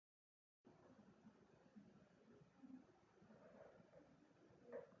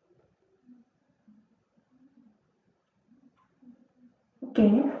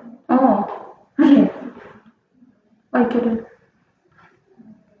Okay. Oh, okay. I get it.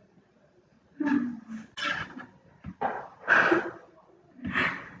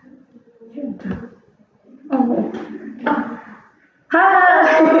 Oh.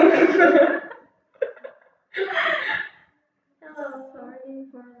 Hi. Sorry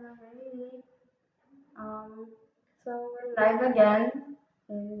for the wait. Um, so we're live again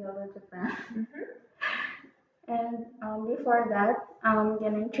in Yoga Japan. And before that, I'm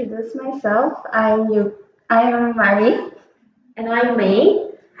gonna introduce myself. I am Mari, And I'm May.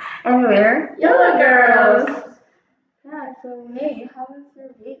 and we're Yoga Girls. Yeah. So May, how was your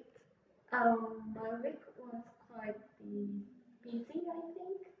week? My week was quite busy, I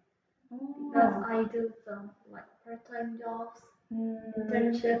think, because Oh. I do some like part-time jobs, Mm.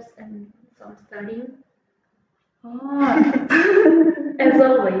 internships, and some studying. Oh. As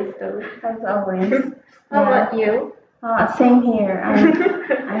always, though. As always. How about you? Same here.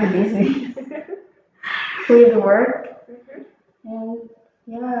 I'm busy with work, and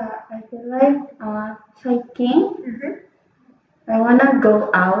yeah, I feel like hiking. I wanna go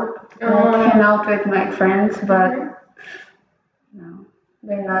out, like hang out with my friends, but no,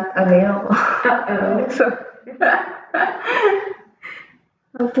 they're not available. Uh-oh. So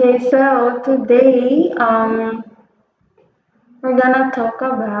okay, so today we're gonna talk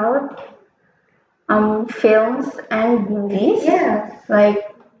about films and movies. Yes.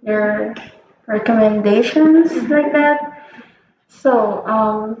 Like your recommendations like that. So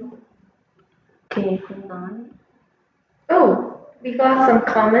okay, hold on. Oh, we got some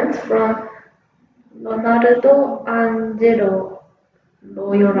comments from Leonardo Angelo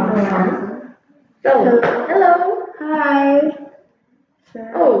Loyola-san. So, hello. Hi.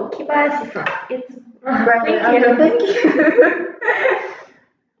 Sure. Oh, Kibayashi-san. It's Brother, thank you. thank you.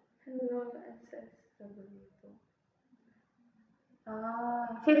 Hello, SSW.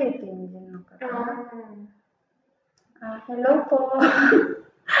 Philippines din no ka. Hello po.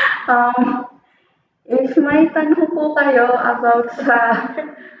 um, if may tanong po kayo about sa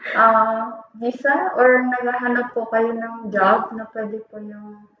visa or naghahanap po kayo ng job na pwede po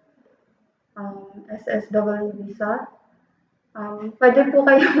yung SSW visa, pwede po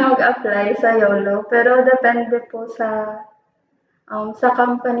kayo mag-apply sa YOLO, pero depende po sa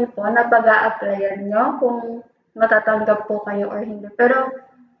company po na pag-a-applyan nyo kung matatanggap po kayo or hindi. Pero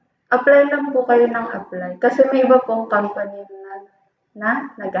apply lang po kayo ng apply kasi may iba pong company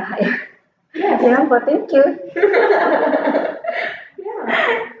na nag-hire. Yes. Yan po, thank you. Yeah.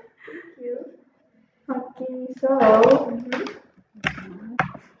 Thank you. Okay,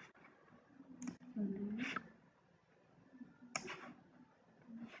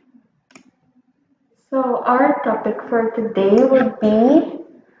 so our topic for today would be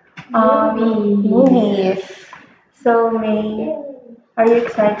movies. So May, are you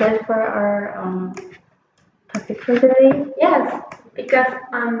excited for our topic for today? Yes, because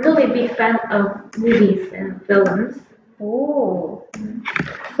I'm really big fan of movies and films. Oh,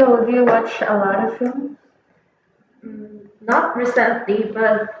 so do you watch a lot of films? Not recently,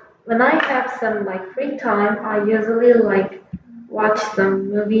 but when I have some like free time, I usually like watch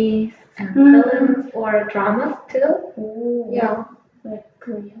some movies and films or dramas too. Oh, Yeah, like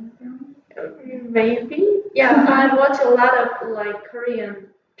Korean films? maybe. Yeah, I watch a lot of like Korean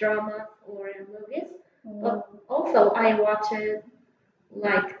dramas or movies, but also I watch it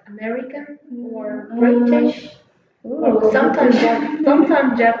like American or British or sometimes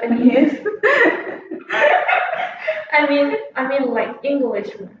Japanese. I mean like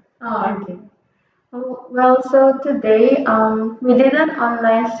English one. Oh, okay. Oh, well, so today we did an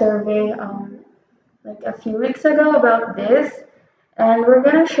online survey like a few weeks ago about this, and we're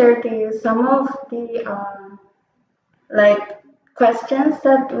gonna share to you some of the like questions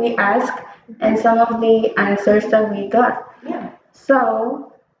that we asked and some of the answers that we got. Yeah.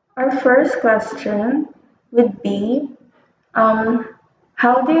 So our first question would be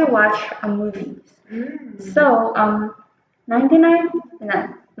how do you watch a movie? So 99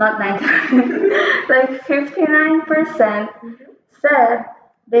 no, not 99 like 59% said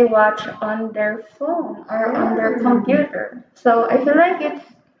they watch on their phone or on their computer. So I feel like it's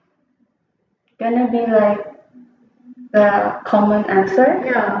gonna be like the common answer.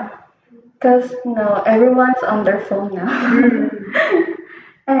 Yeah. Because everyone's on their phone now.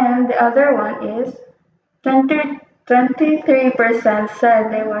 And the other one is 23%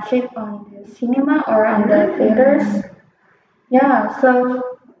 said they watch it on the cinema or on the theaters. Yeah,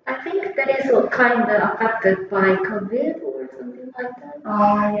 so I think that is kind of affected by COVID or something like that.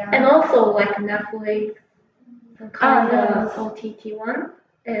 yeah. And also like Netflix, some kind of yes. OTT one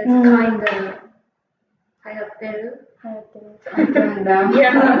is kind of high up there. It's on trend now.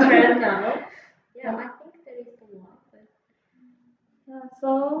 Yeah, on trend now. Yeah, I think there is a lot. But... Yeah,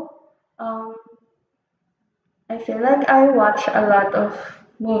 so um, I feel like I watch a lot of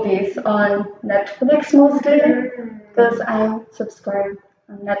movies on Netflix mostly because I'm subscribed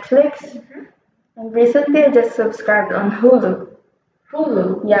on Netflix. And recently I just subscribed on Hulu.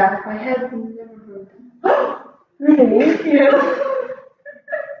 Hulu? Yeah. I have never heard. Really? Yeah.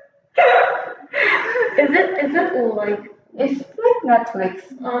 Is it like It's like Netflix.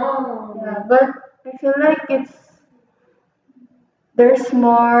 oh Yeah, but I feel like there's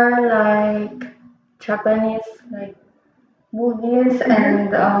more like Japanese like movies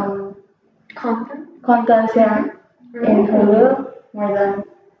and content? contents, yeah, in Hulu more than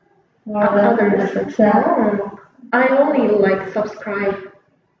Others? Netflix. Yeah. Oh, I only like subscribe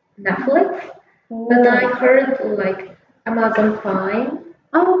Netflix, but I Oh, heard like Amazon Prime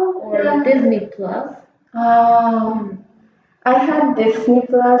or yeah. Disney Plus. Oh, I had Disney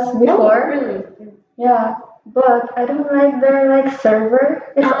Plus Oh, before. really? Yeah, but I don't like their like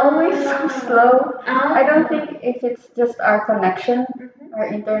server. It's always so slow. I don't think if it's just our connection, our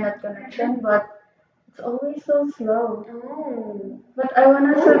internet connection, but it's always so slow. Oh. But I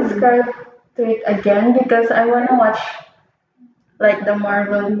wanna subscribe to it again because I wanna watch like the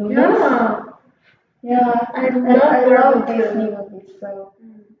Marvel movies. Yeah, Yeah, I and love I Marvel love Disney too. movies, so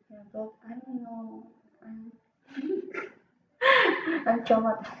yeah, but I don't know. I'm, I'm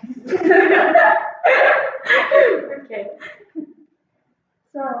traumatized. Okay.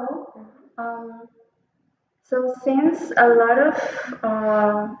 So, um, so since a lot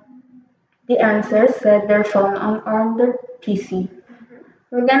of the answers said their phone on their PC,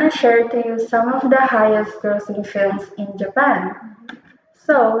 we're gonna share to you some of the highest grossing films in Japan.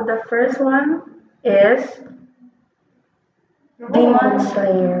 So the first one is Demon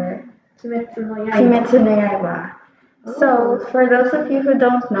Slayer, Kimetsu no Yaiba. Kimetsu no Yaiba. So for those of you who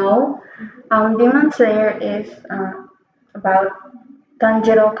don't know, Demon Slayer is about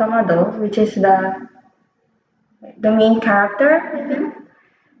Tanjiro Kamado, which is the main character, I think.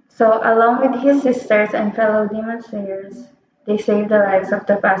 So, along with his sisters and fellow demon slayers, they save the lives of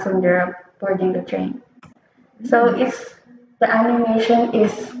the passenger boarding the train. So, the animation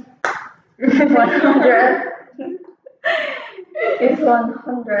is 100, is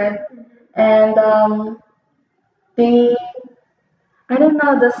 100, and the I don't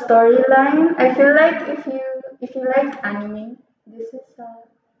know the storyline. I feel like if you like anime, this is a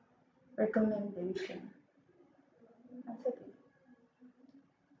recommendation. That's okay.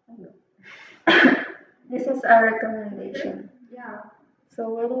 This is a recommendation. Yeah. So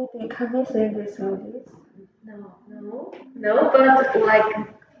what do you think? Have you seen these movies? No, but like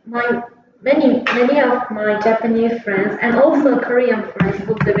my many of my Japanese friends and also Korean friends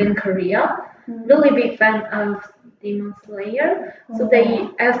who live in Korea, really big fan of Demon Slayer. So they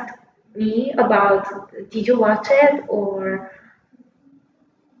asked me about, did you watch it or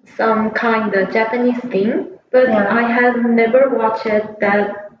some kind of Japanese thing? But Yeah. I had never watched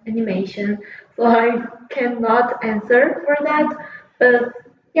that animation, so I cannot answer for that. But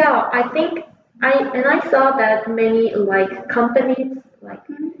yeah, I think I saw that many like companies like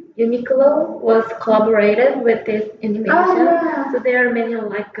Uniqlo was collaborated with this animation. Oh, yeah. So there are many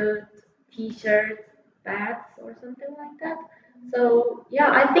like good t-shirts, bags, or something like that. So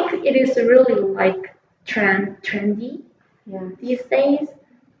yeah, I think it is really like trendy Yeah. these days.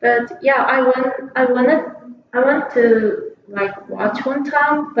 But yeah, I want to like watch one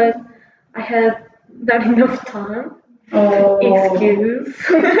time, but I have not enough time. Oh. Excuse.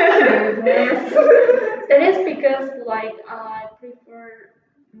 It is because like I prefer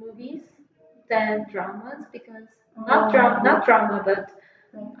movies than dramas because not drama but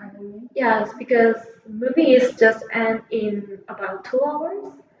Like anime. yes, because movie is just end in about 2 hours.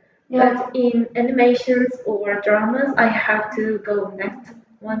 Yeah. But in animations or dramas, I have to go next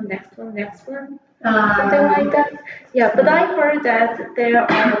one, something like that. Yeah, but I heard that there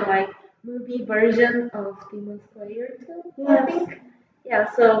are like movie version of Demon Slayer too. I Yes. think. Yeah,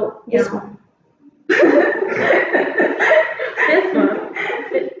 so This yeah, one. this one,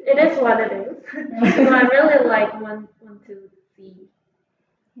 it is what it is. So I really like want to see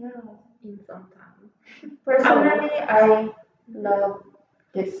Yeah. in some time. Personally, I love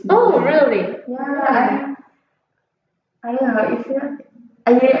this Oh, movie. really? Yeah, I don't know if you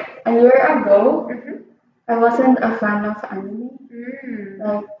a year ago I wasn't a fan of anime.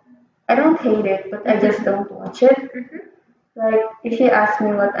 Like I don't hate it, but I just don't watch it. Like if you ask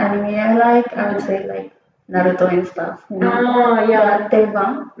me what anime I like, I would say like Naruto and stuff, you know. Oh, yeah. The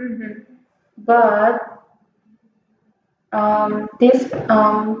Teibang. Mm-hmm. But this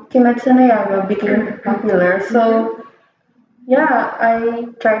Kimetsu no Yaiba became popular, so Yeah, I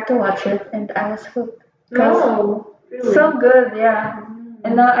tried to watch it and I was hooked. 'Cause No, really. so good, yeah.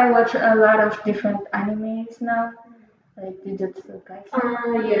 And Mm. now I watch a lot of different animes now, like Jujutsu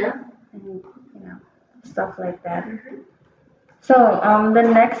Kaisen Yeah. and stuff like that. Mhm. So the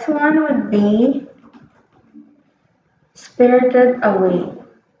next one would be Spirited Away.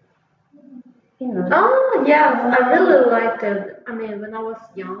 You know. Oh, yes, I really liked it. I mean, when I was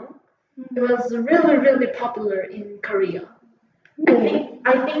young, it was really, really popular in Korea.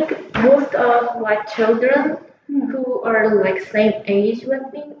 I think most of like children who are like same age with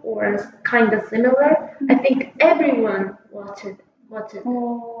me or kind of similar, I think everyone watched it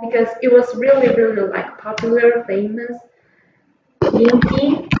Oh. because it was really, really like popular, famous,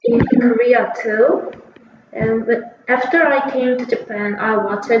 indie in Korea too. And after I came to Japan, I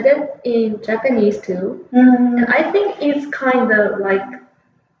watched it in Japanese too. And I think it's kind of like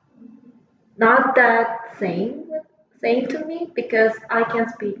not that same to me because I can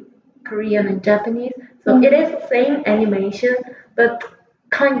speak Korean and Japanese. So it is the same animation, but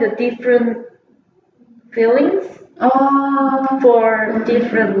kind of different feelings Oh. for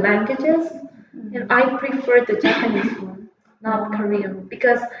different languages. And I prefer the Japanese one, not Korean,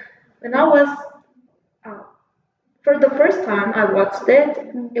 because when I was uh, for the first time I watched it,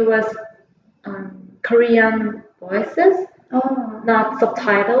 it was Korean voices, Oh. not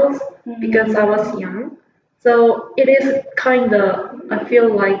subtitles, because I was young. So it is kind of, I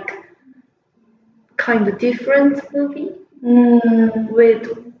feel like, kind of different movie with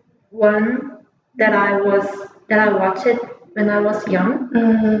one that I watched it when I was young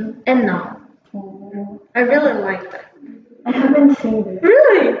and now. Oh. I really like that. I haven't seen this.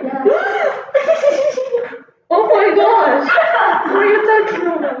 Really? Yeah. Oh my gosh! What are you talking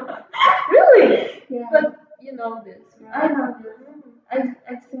about? Really? Yeah. But you know this, I right? know this.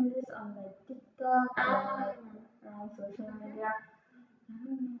 I've seen this on like TikTok Ah, or on social media.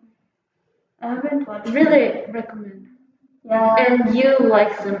 Mm. I haven't watched it. really recommend. Yeah. And you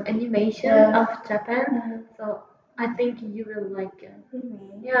like some animation Yes. of Japan, Mhm. so I think you will like it.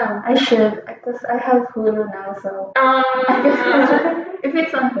 Really? Yeah. I should, because I have Hulu now, so if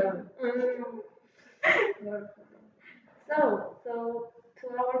it's on Hulu. Mm. So to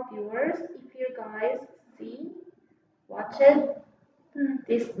our viewers, if you guys watch it,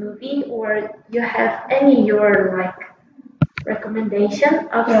 this movie, or you have any your like recommendation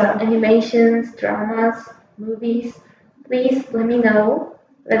of Yeah. some animations, dramas, movies, please let me know.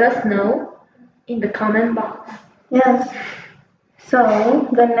 Let us know in the comment box. Yes. So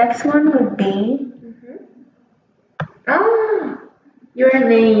the next one would be Ah, your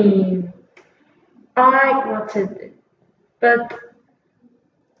name. I watched it, but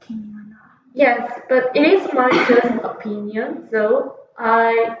yes, but it is my just opinion, so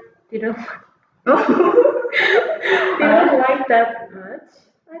I didn't didn't like that much.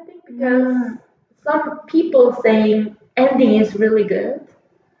 I think because some people saying ending is really good.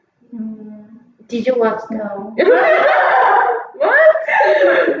 Did you watch that? No. What?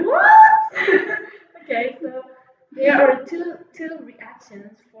 What? Okay, so there are two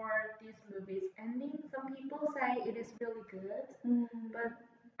reactions for this movie's ending. Some people say it is really good, but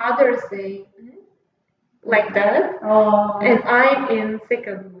others say like that. Oh. And I'm in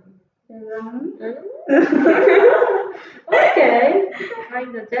second one. Okay,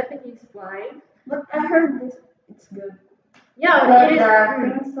 kind of Japanese vibe. But I heard this. It's good. Yeah, it is.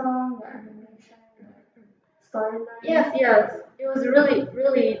 The theme song, the animation, the storyline. Yes. It was really,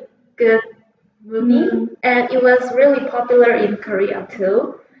 really good movie, Mm. and it was really popular in Korea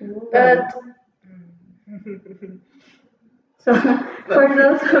too. But So for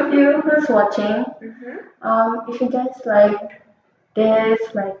those of you who's watching, if you guys like this,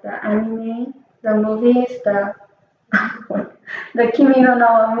 like the anime, the movies, the the Kimi no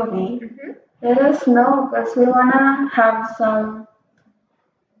Na wa movie, let us know because we wanna have some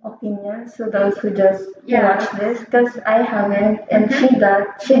opinions to those who just watch this because I haven't and she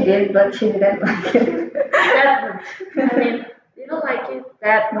did but she didn't like it. that much. I mean, you don't like it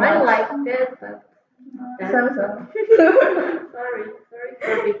that I Much. liked it, but So. sorry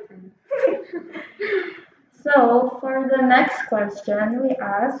for big things. So for the next question we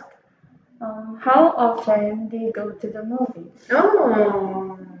ask, how often do you go to the movies?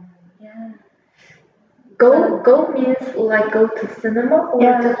 Oh, Yeah. go means like go to cinema or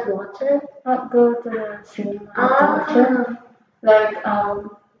Yeah. just watch it. Not go to the cinema to watch it. Ah, Like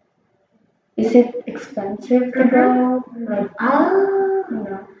is it expensive to go? Like how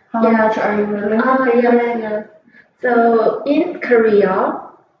much are you willing to pay for it? yes. So in Korea,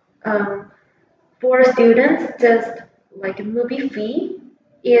 um, for students, just like a movie fee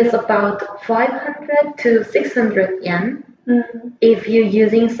is about 500 to 600 yen. if you're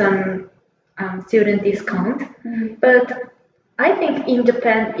using some student discount. But I think in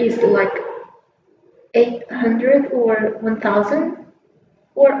Japan is like 800 or 1000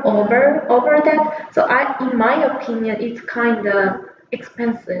 or over that. So in my opinion, it's kind of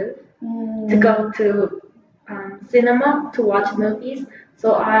expensive to go to cinema to watch movies.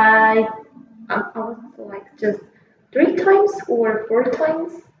 So I was like just 3 times or 4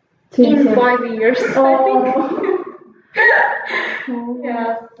 times in 5 years, I think.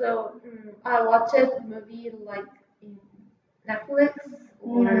 Yeah, so I watched movie like in Netflix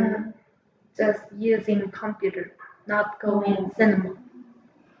or just using computer, not going cinema.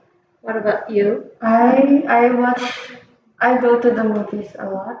 What about you? I go to the movies a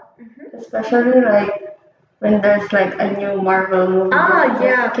lot, especially like when there's like a new Marvel movie that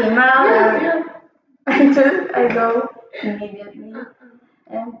just came out. Yeah. I go immediately,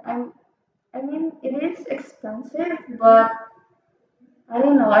 and I mean it is expensive, but I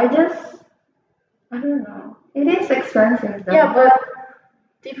don't know. I don't know. It is expensive though. Yeah, but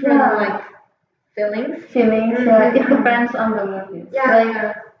different like feelings. Feelings. Yeah, it depends on the movies. Yeah,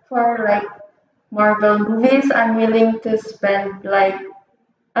 Like for like Marvel movies, I'm willing to spend like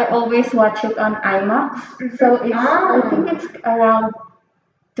I always watch it on IMAX. So I think it's around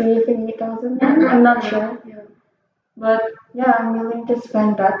 3,000 yen. I'm not sure. But yeah, I'm willing to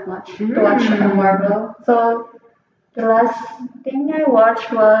spend that much to watch a Marvel. So the last thing I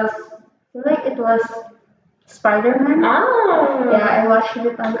watched was I feel like it was Spider-Man. Oh. Yeah, I watched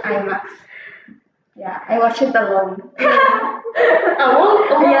it on IMAX. Yeah, I watched it alone.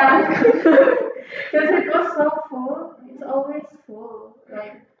 Oh, Yeah. Because it was so full. It's always full.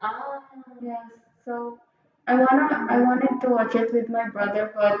 Like yes. So I wanted to watch it with my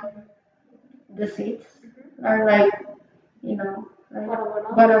brother, but the seats are like like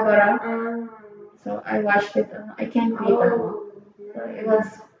bara bara. So I watched it. I can't wait alone. So it was.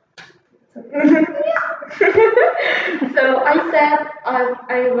 So I said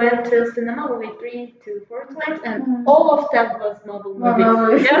I went to cinema movie 3 to 4 times, and all of them was Marvel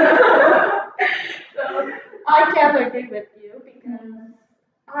movies. Yeah. So I can agree with you because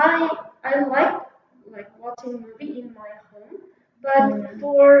I like watching movie in my home, but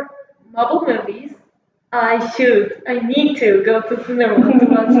for Marvel movies, I need to go to cinema to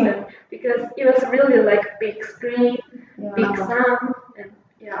watch them because it was really like big screen, big sound, and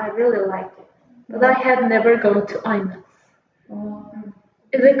yeah, I really liked it. But I had never gone to IMAX.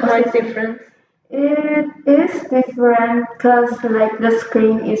 Is it quite different? It is different because like the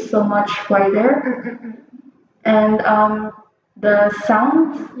screen is so much wider and the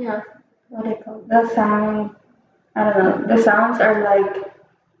sound Yeah. what do you call it? The sound I don't know the sounds are like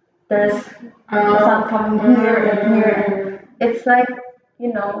there's the sound coming here and here and it's like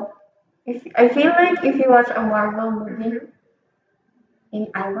you know if I feel like if you watch a Marvel movie in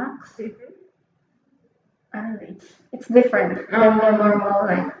IMAX I don't know it's different than the normal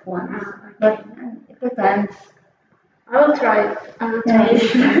like ones but it depends. I will try it. I will try Nice.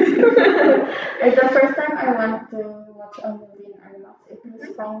 it. Like the first time I went to watch a movie in IMAX, it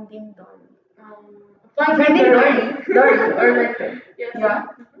was Finding Dory. Finding Dory, Dory, or like Yes. yeah.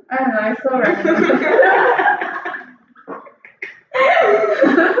 I don't know. I still remember.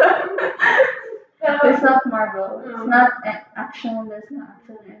 It's not Marvel. It's not action. There's no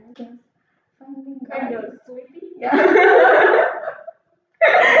action or anything. Finding Kind Dory. of sleepy. Yeah.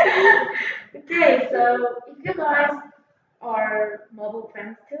 Okay, so if you guys are mobile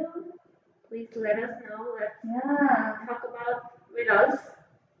friends too, please let us know. Let's Yeah. talk about with us.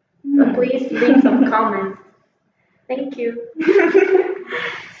 So please leave some comments. Thank you.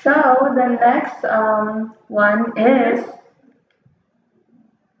 So the next one is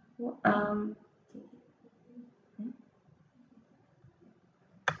um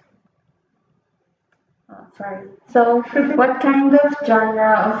sorry. So what kind of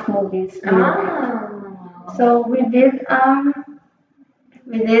genre of movies do you like? So we did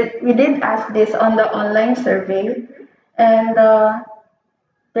ask this on the online survey and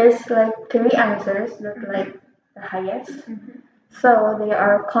there's like three answers that like the highest. So they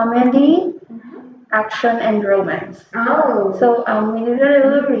are comedy, action, and romance. Oh. So we did a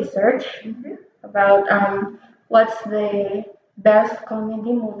little research about what's the best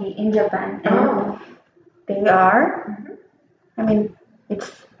comedy movie in Japan, and they are. I mean,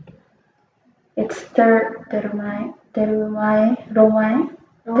 it's Terumai. I don't know.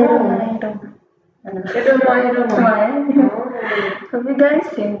 Terumai. Have you guys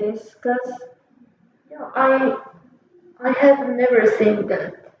seen this? Cause Yeah, I have never seen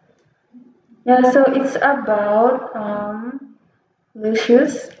that. yeah, so it's about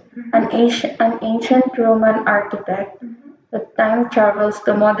Lucius, an ancient Roman architect that time travels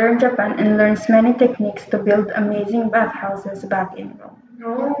to modern Japan and learns many techniques to build amazing bathhouses back in Rome.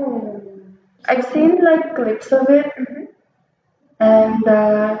 Oh. I've seen like clips of it, Mhm. and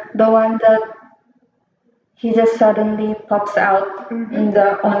the one that he just suddenly pops out in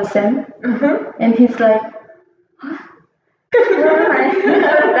the onsen, Mhm. and he's like, never mind.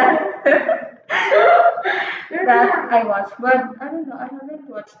 That I watched, but I don't know. I haven't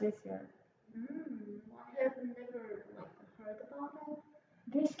watched this yet. I have never heard about it.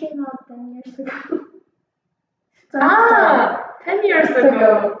 This came out 10 years ago. Ah, 10 years Years ago.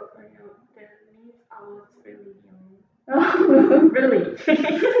 ago. I know, that means I was really young. Really?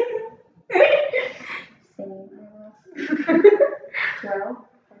 Same. I was 12.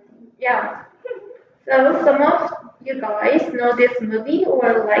 Yeah. So some of you guys know this movie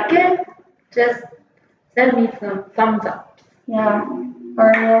or like it, just send me some thumbs up. Yeah.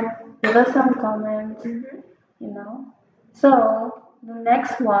 Or give us some comments, So the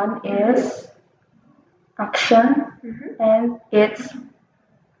next one is action, and it's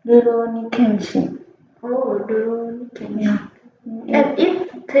Rurouni Kenshin. Oh, Rurouni Kenshin. Yeah. And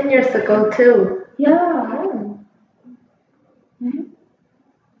it's 10 years ago too. Yeah. Oh.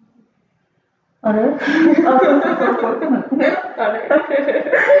 Are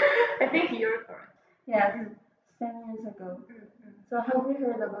I think you're correct. Yes, 10 years ago. So have you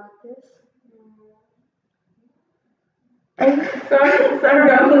heard about this? Sorry.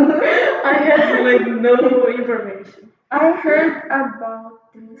 I had no information. I heard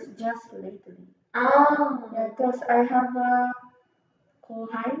about this just lately. Oh. Yeah, because I have a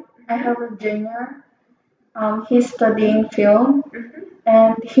kohai, I have a junior. He's studying film,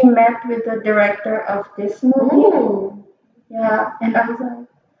 and he met with the director of this movie. Oh. Yeah, and I was like,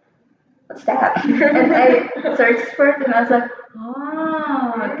 what's that? And I searched for it, and I was like,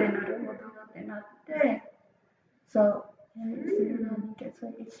 ah, tenare. So,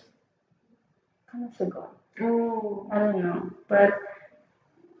 it's kind of forgot. Oh. I don't know, but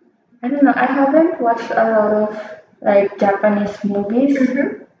I don't know. I haven't watched a lot of like Japanese movies,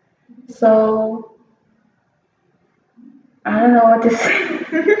 so I don't know what to say.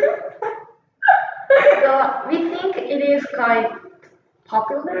 So we think it is quite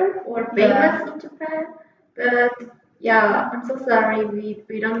popular or famous in Japan, but yeah, I'm so sorry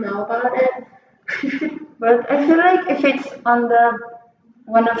we don't know about it. But I feel like if it's on the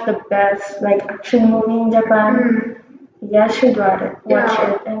one of the best like action movie in Japan, yeah, I should watch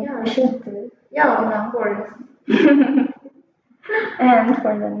it, and Yeah. we should do. Yeah, of course. And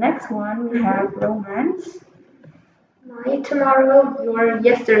for the next one, we have romance. My tomorrow, your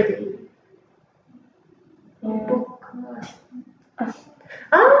yesterday. And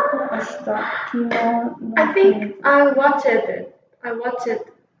Ah, Astakino no I think I watched it. I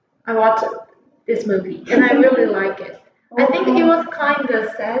watched this movie, and I really like it. I think it was kind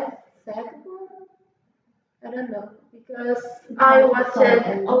of sad one. I don't know because I watched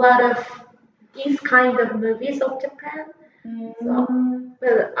a lot of these kind of movies of Japan. So,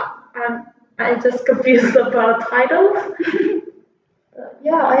 but I just confused about titles.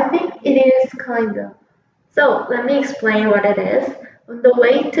 Yeah, I think it is kind of. So let me explain what it is. On the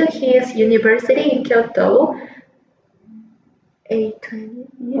way to his university in Kyoto, a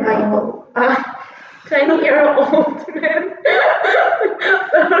 20-year-old man.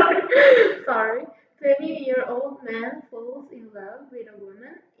 Sorry, 20-year-old man falls in love with a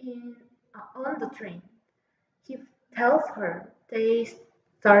woman on the train. He tells her they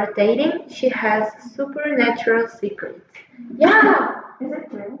start dating. She has supernatural secrets. Yeah. Is it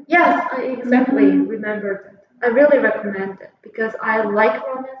true? Yes, I exactly remember that. I really recommend it because I like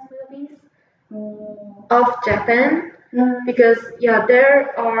romance movies of Japan because yeah,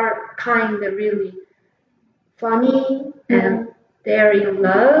 there are kind of really funny and they're in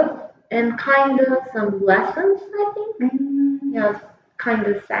love and kind of some lessons, I think. Yeah, kind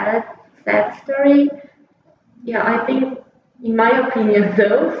of sad story. Yeah, I think in my opinion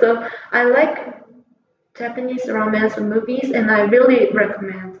though, so I like Japanese romance movies and I really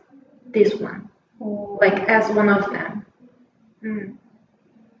recommend this one, like as one of them.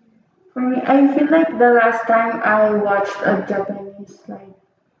 For me, I feel like the last time I watched a Japanese like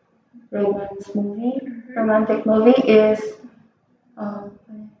romantic movie is um,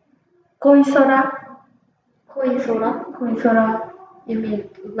 Koisora. Koisora? Koisora. You mean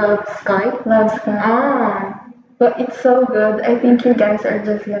Love Sky? Love Sky. Ah. But it's so good. I think you guys are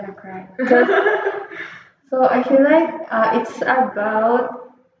just gonna cry. So I feel like it's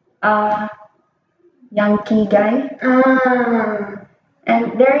about a Yankee guy,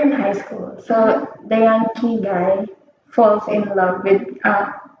 and they're in high school. So the Yankee guy falls in love with.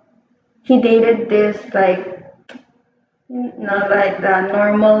 He dated this like not like the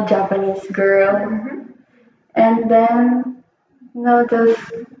normal Japanese girl. And then,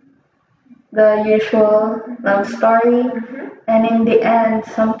 just the usual love story. And in the end,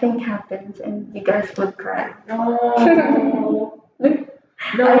 something happens and you guys would cry. Oh,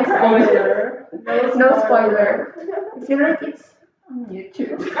 no I spoiler. No spoiler. I feel like it's on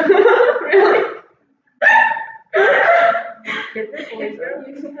YouTube. Really?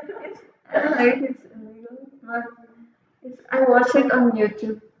 I don't know if it's illegal, but I watched it on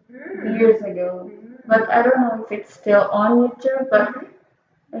YouTube years ago. But I don't know if it's still on YouTube, but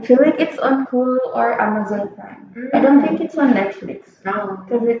I feel like it's on Hulu or Amazon Prime. I don't think it's on Netflix. No.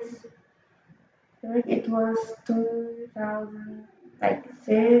 Because I feel like it was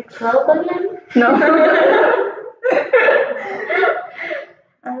 2006. 12 again? No.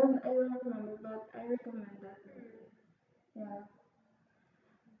 I don't remember, but I recommend that. Yeah.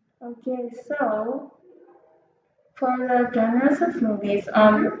 Okay, so for the genres of movies,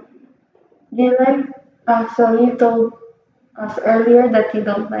 do you like, so you told us earlier that you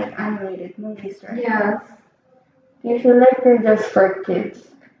don't like animated movies, right? Yes. Do you feel like they're just for kids?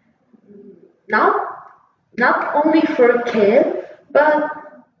 Not only for kids, but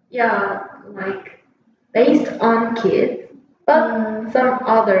yeah, like based on kids, but some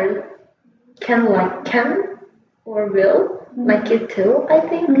others can or will like it too, I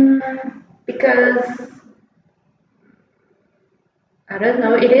think, because I don't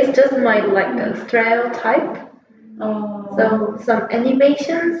know, it is just my like a stereotype. Oh. So some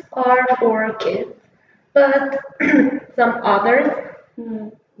animations are for kids, but some others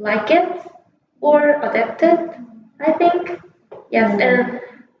like it or adapt it, I think. Yes, and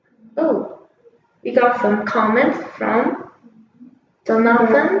oh, we got some comments from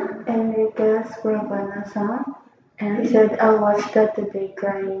Jonathan. Enriquez Guevara-san. He And said, I watched that today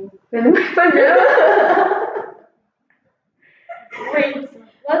crying with my pajama. wait,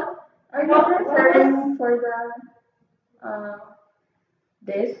 what? Are you What referring for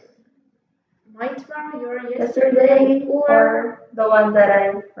this My tomorrow, your yesterday or or the one that I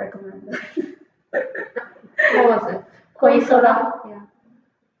recommended? what was it? Koisora.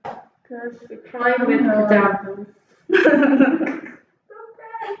 Yeah. Because We cried with pajamas.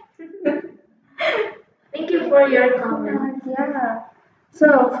 Thank you for your comment. Yeah.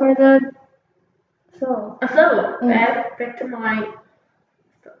 So for the so So back to my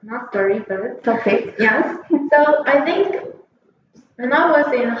not story but topic. yes. So I think when I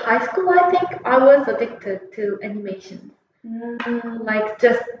was in high school, I think I was addicted to animation. Like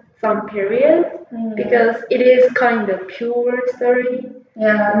just some period because it is kind of pure story,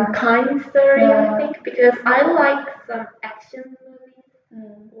 kind story. I think because I like some action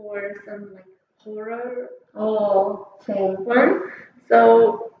movies or some like horror Same. one.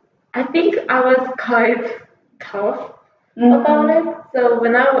 So I think I was quite tough about it. So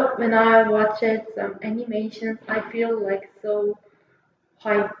when I watch it, some animations, I feel like so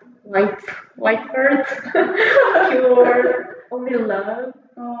white, white, white heart, pure, only love,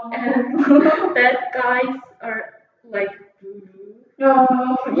 and bad guys are like voodoo.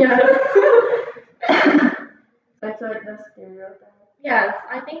 Yes. That's like the stereotype. Yes,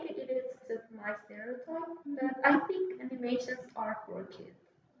 I think it is just my stereotype that I think animations are for kids.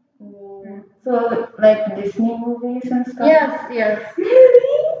 So like Disney movies and stuff. Yes.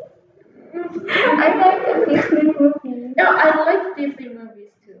 Really? I like the Disney movies. No, I like Disney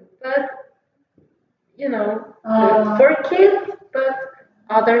movies too, but Uh, for kids, but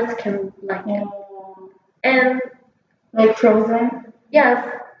others can like it. And Like Frozen. yes,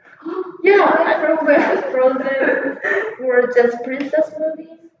 yeah, I Frozen. Frozen or just princess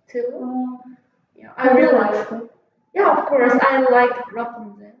movies too. Yeah, I Have you really watched it? Yeah, of course, I like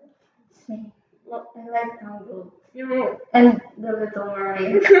Rapunzel. Same. I like Tangled. You know, And The Little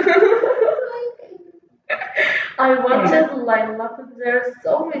Mermaid. I watched like Rapunzel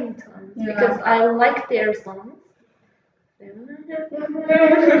so many times because I like their songs.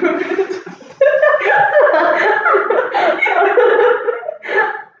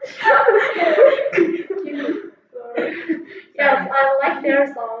 Yes, I like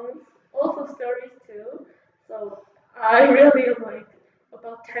their songs, also stories too. So I really like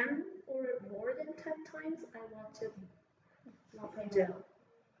about 10 or more than 10 times I watched Rapunzel.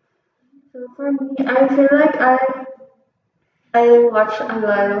 So for me, I feel like I watch a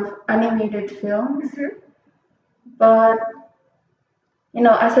lot of animated films, but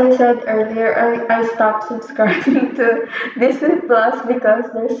as I said earlier, I stopped subscribing to Disney Plus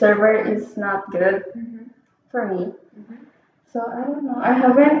because their server is not good for me. So I don't know. I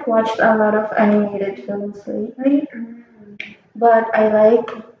haven't watched a lot of animated films lately. But I like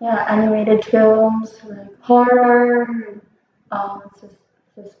animated films like horror,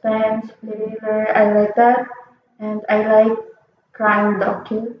 suspense, thriller. I like that, and I like crime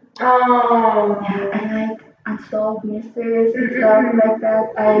docu. Oh. Yeah, I like unsolved mysteries and stuff like that.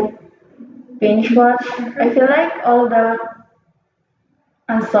 I binge watch. I feel like all the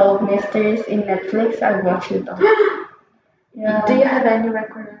unsolved mysteries in Netflix, I watch it all. Yeah. Do you have any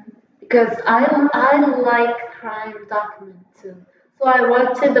recommend? Because I like crime document too. So I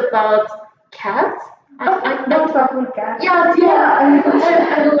watched it about cats. Don't fuck with cats. Yeah,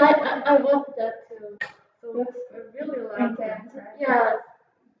 Yeah, I watched that too. So I really like that. intense, right? Yeah.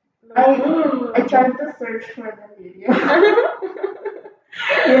 I tried to search for the video.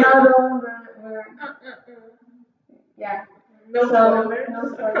 You know the one where yeah. No So spoilers. no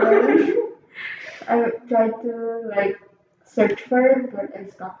spoilers. I tried to like search for it, but I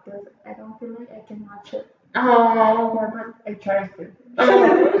stopped it. I don't feel like I can watch it. Oh. Yeah, but I tried to.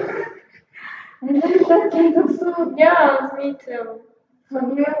 Oh. I like that kind of stuff. Yeah, me too. Have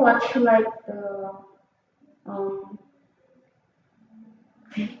you watched like the um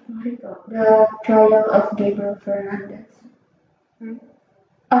what do you call it? The trial of Gabriel Fernandez? Hmm?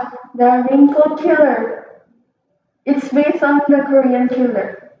 The Raincoat Killer. It's based on the Korean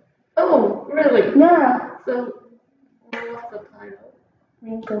killer. Oh, really? Yeah, So, what's the title?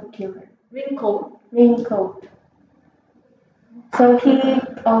 Raincoat Killer. Wrinkle. Raincoat. So he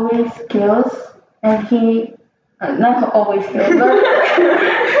always kills, and he not always kills, but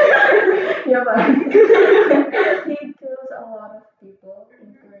yeah, but he kills a lot of people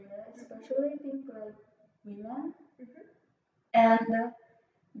in Korea, especially I think like women. And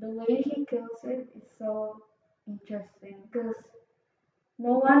the way he kills it is so interesting because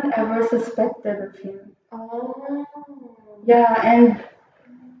no one ever suspected of him. Oh. Yeah, and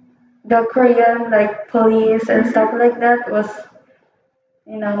the Korean like police and stuff like that was,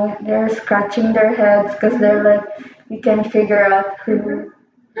 they're scratching their heads because they're like, we can figure out who's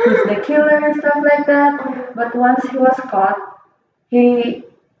the killer and stuff like that. But once he was caught, he,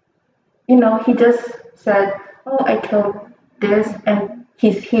 he just said, "Oh, I killed this, and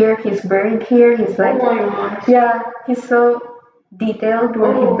he's here, he's buried here." He's Oh like, my gosh. yeah, he's so detailed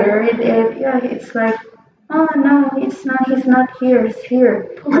where he buried it. Yeah, it's like, oh no, it's not. He's not here. He's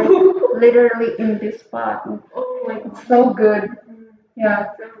here, like literally in this spot. Oh my It's gosh. so good. Yeah,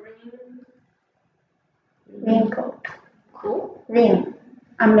 So raincoat, cool. rain,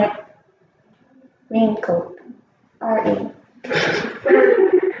 I meant raincoat, R-A.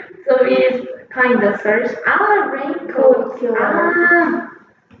 So it's kind of search. Raincoat Killer.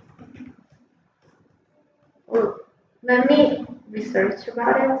 Well, let me research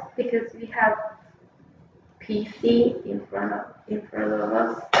about it because we have PC in front of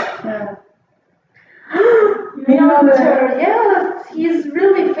us. Yeah. Leonter, yes, he's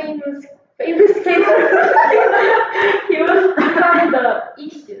really famous killer. He was kind of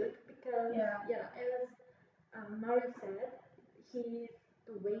issued because as Mario said,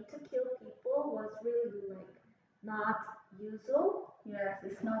 the way to kill people was really like not usual. Yes,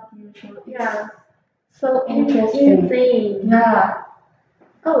 it's not usual. It's Yeah, so interesting. insane. Yeah.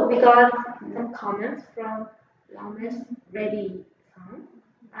 Oh, we got some comments from Lames Ready Song.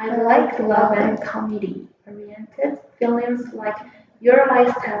 I like love and comedy oriented films like Your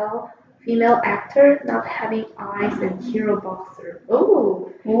Eyes Tell, female actor not having eyes and hero boxer.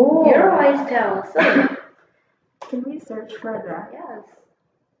 Oh, Your Eyes Tell. So, Can we search for that? yes.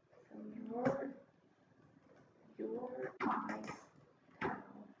 So your eyes tell.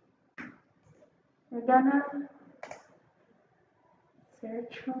 We're gonna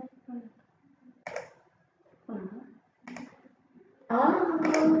search for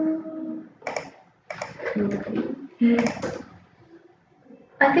Oh.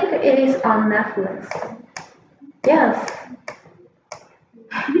 I think it is on Netflix. Yes.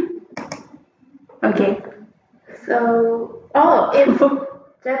 Okay. So, it's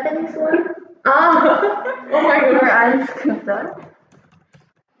Japanese one. Oh, oh my Your god. eyes concerned?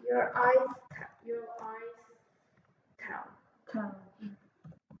 Your eyes tell.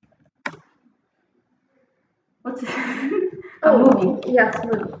 What's it? Oh, movie. yes,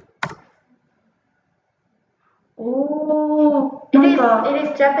 movie. Oh, It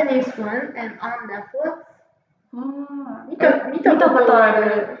is Japanese one and on Netflix. Mitaことあ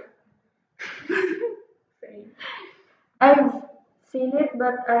る. I've seen it,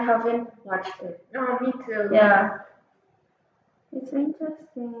 but I haven't watched it. Oh, me too. Yeah. It's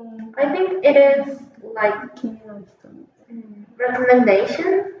interesting. I think it is like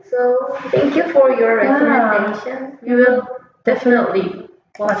recommendation. So thank you for your recommendation. We will definitely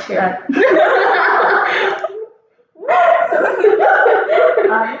watch that. So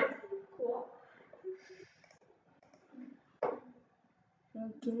Cool.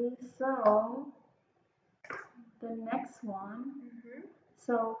 Okay, so the next one.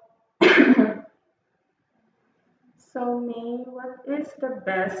 So, so May, what is the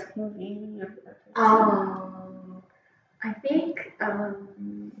best movie you've ever Um, I think,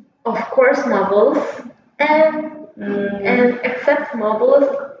 of course, Marvels, and seen? except Marvels,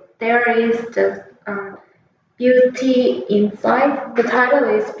 there is just Beauty Inside. The title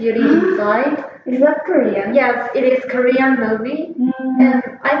is Beauty Inside. Is that Korean? Yes, it is Korean movie, and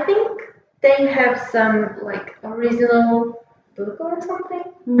I think they have some like original book or something.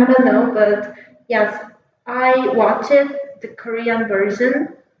 I don't know, but yes, I watched the Korean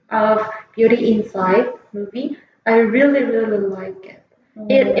version of Beauty Inside movie. I really really like it.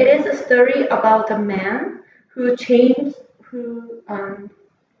 It is a story about a man who changed, who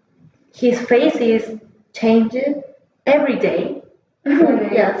his face is changed every day.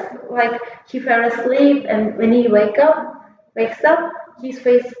 Like, yes, like he fell asleep, and when he wakes up, his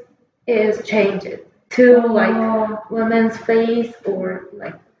face is changed to like woman's face or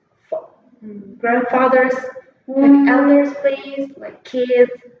like grandfather's, like elders' face, like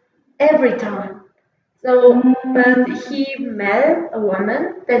kids, every time. So, but he met a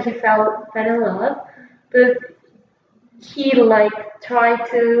woman that he fell in love, but he like tried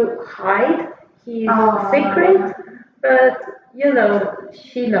to hide his secret, but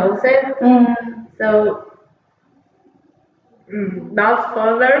she knows it. So not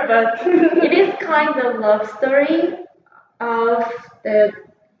spoiler, but it is kind of love story of the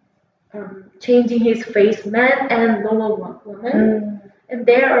changing his face man and normal woman, and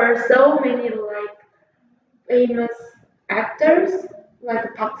there are so many like famous actors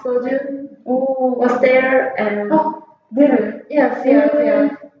like Park Seo Joon was there, and yes,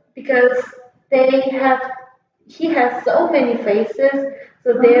 because they have he has so many faces,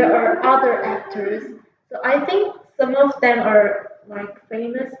 so there are other actors. So I think some of them are like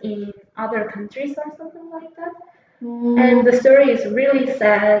famous in other countries or something like that. And the story is really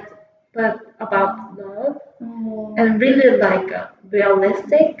sad, but about love and really like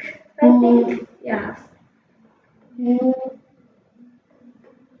realistic. I think yes.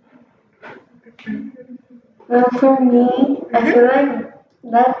 Well, for me, I feel like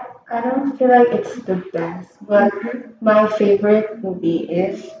that I don't feel like it's the best, but my favorite movie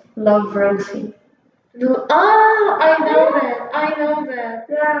is Love Rosie. No, oh, I know that. I know that.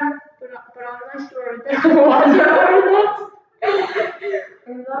 Yeah, But I'm not sure that I watch it or not.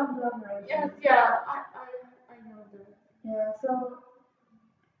 I love Love Rosie. Yes, yeah, I know that. Yeah, so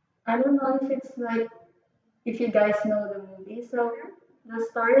I don't know if it's like if you guys know the movie. So the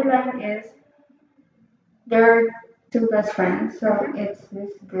storyline is there are two best friends. So it's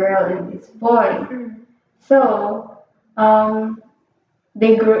this girl and this boy. So um,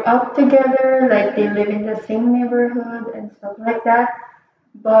 they grew up together, like they live in the same neighborhood and stuff like that.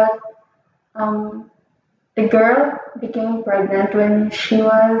 But um, the girl became pregnant when she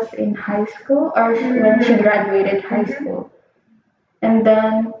was in high school or when she graduated high school. And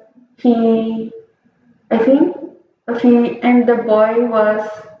then he, I think, and the boy was,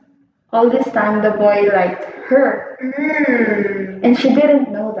 all this time the boy liked her. And she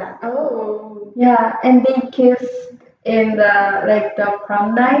didn't know that. Oh. Yeah, and they kissed in the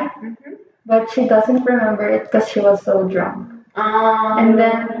prom night, but she doesn't remember it because she was so drunk. And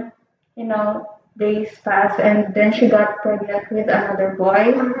then, days passed, and then she got pregnant with another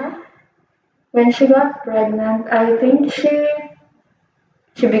boy. When she got pregnant, I think she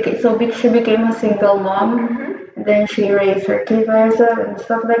became a single mom. And then she raised her kids by herself and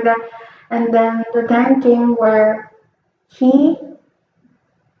stuff like that. And then the time came where he,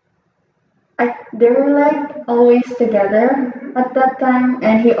 they were like always together at that time,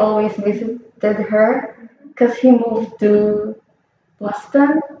 and he always visited her because he moved to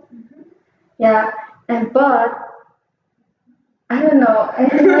Boston. Yeah, but I don't know. I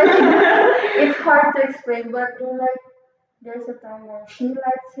feel like it's hard to explain, but there's a time where she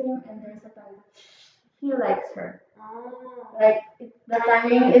likes him, and there's a time he likes her. Like the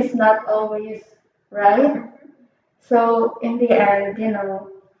timing is not always right. So in the end,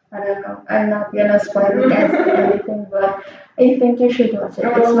 I don't know. I'm not gonna spoil you guys anything, but I think you should watch it.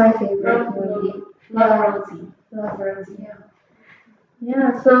 It's my favorite movie. Love Rosie. Love Rosie. Yeah.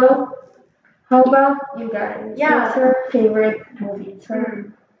 Yeah. So how about you guys? Yeah. What's your favorite movie? So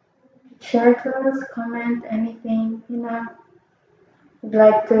share to us, comment, anything, would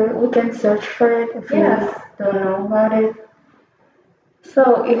like to, we can search for it if Yes. you don't know about it.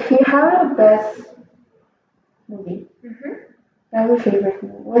 So if you have a best movie, have a favorite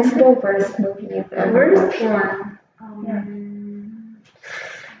movie, what's the worst movie you've The ever worst watched? one. Yeah.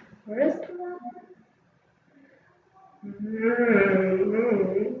 Worst one?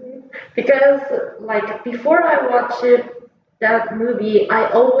 Mm. Because like before I watch that movie, I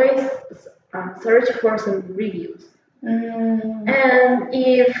always search for some reviews. And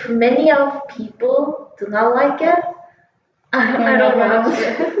if many of people do not like it, I don't watch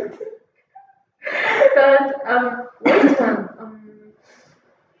it. But which one?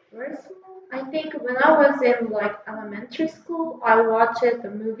 Worst one? I think when I was in like elementary school, I watched a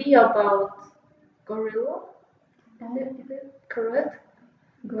movie about gorilla. Is it correct?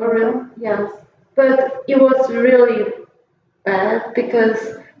 Gorilla. Yes. But it was really bad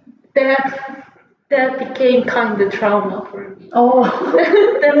because that became kind of trauma for me. Oh.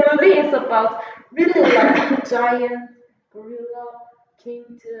 The movie is about really like giant gorilla came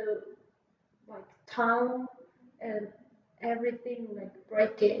to like town and everything like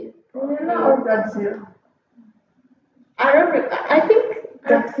breaking. Gorilla or Godzilla? I don't. I think.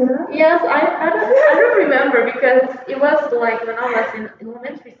 Godzilla? Yes, I don't remember because it was like when I was in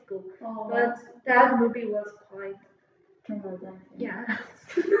elementary school. Oh. But that movie was quite. Traumatizing. Yeah.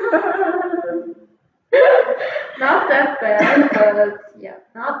 Not that bad, but yeah,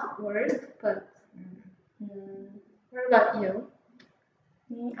 not worst, but what about you?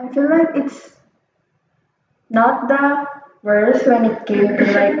 I feel like it's not the worst when it came to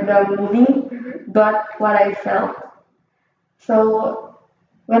like the movie, but what I felt. So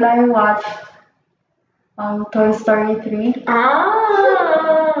when I watched Toy Story 3,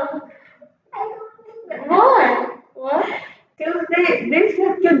 Ah, why? What? because they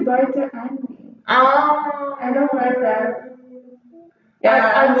said goodbye to Andy. Ah, I don't like that. I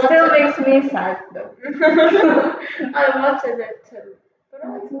Yeah, it still watched makes me sad though. I watched it too. But It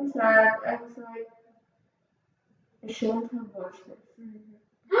makes me sad. I was like, I shouldn't have watched this.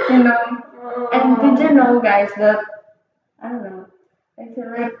 You know? And did you know, guys, that I don't know. I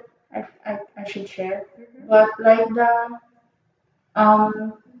feel like I should share, but like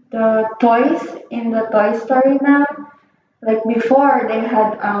um the toys in the Toy Story now, like before they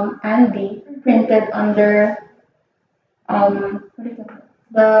had Andy printed on their what is it?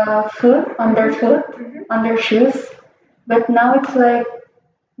 The foot on their foot on their shoes, but now it's like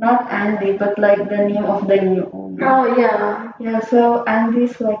not Andy, but like the name of the new owner. Oh yeah. Yeah, so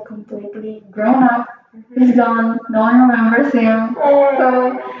Andy's like completely grown up. He's gone. No one remembers him.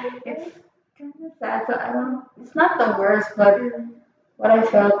 So it's kind of sad. So I don't. It's not the worst, but what I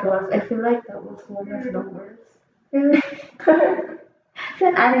felt was I feel like that was one of the worst. It's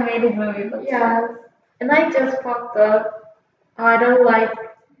an animated movie, but Yeah. And I just fucked up. I don't like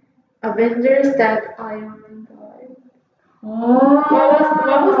Avengers that Iron Man died. oh,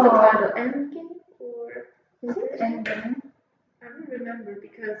 What was the title? Endgame or Is it Endgame? I don't remember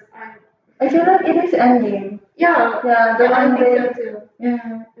because I feel like it is Endgame. yeah Yeah, the yeah, I one think they. so too.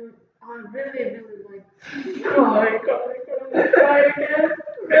 Yeah. I really like cry, cry again.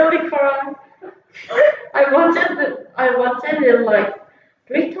 Really cry. I watched it like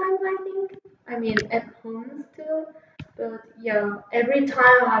 3 times I think. I mean at home still. But yeah, every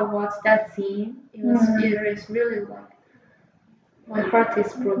time I watch that scene, it is really like my heart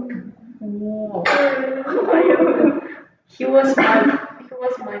is broken. Whoa. He was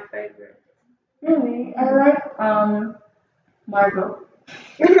my favorite. Really, I like Marvel.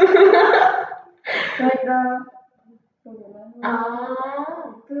 Like the woman.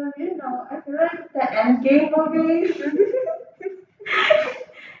 Oh. You know, I feel like the Endgame movie.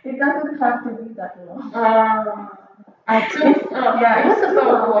 It doesn't have to be that long. I think Yeah, it was it's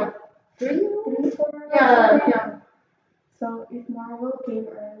about long. like 3 or 4. 4 Yeah, years. yeah. So if Marvel came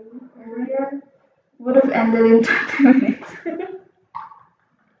earlier, would have ended in 20 minutes.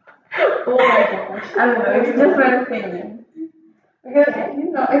 Oh my gosh. I don't know. It's just my opinion. Because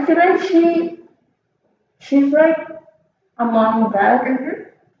you know, I feel like she's like among that.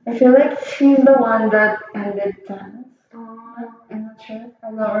 I feel like she's the one that ended Thanos. I'm not sure.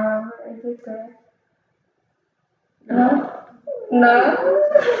 I don't remember. Is it correct? No? No?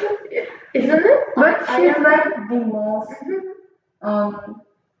 Isn't it? But she's like the most, um,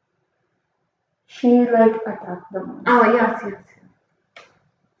 she like attacked the most. Oh yes, yes.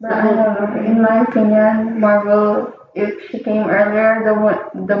 But I don't know. In my opinion, Marvel, if she came earlier,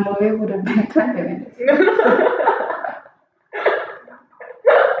 the movie would have been 20 minutes.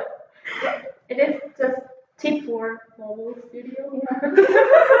 It is just tip for Marvel Studio.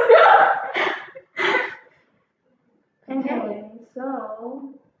 Anyway,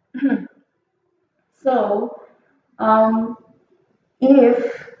 so so um,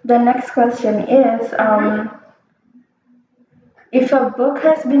 if the next question is if a book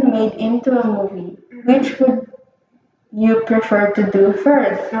has been made into a movie, which would you prefer to do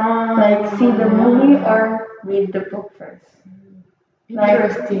first? Like see the movie or read the book first?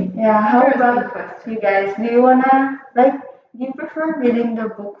 Interesting. Yeah, how Interesting about question. you guys? Do you wanna like do you prefer reading the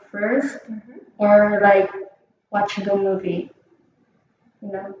book first or like watch the movie?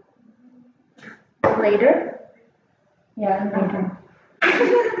 You know? Later, Yeah, later.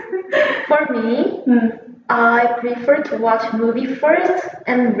 for me, I prefer to watch movie first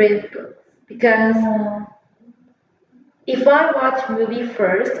and read books because Oh. if I watch movie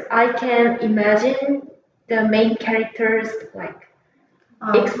first, I can imagine the main characters like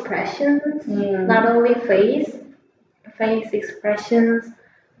expressions, not only face expressions,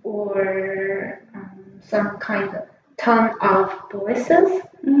 or some kind of tone of voices,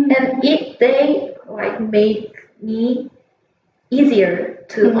 and they like make me easier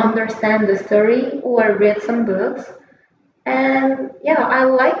to understand the story or read some books. And yeah, I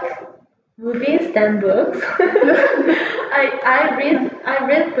like movies than books. I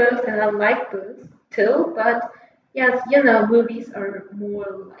read books and I like books too, but yes, movies are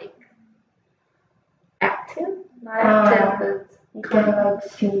more like active, not active, You but can like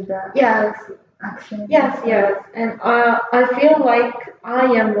see the yes, action. yes, and I feel like I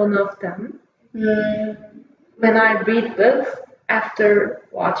am one of them Mm. when I read books after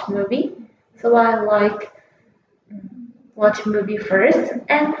watch movie. So I like watch movie first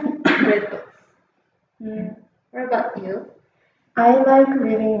and read books. Mm. What about you? I like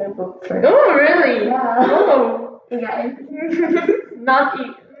reading the book first. Oh, really? Yeah. Oh, Yeah. not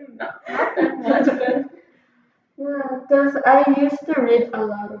that much, but. Yeah, because I used to read a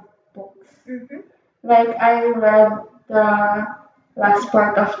lot of books. Mm-hmm. Like I read the last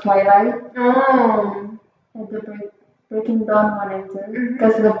part of Twilight, Oh, Breaking Dawn 1 and 2,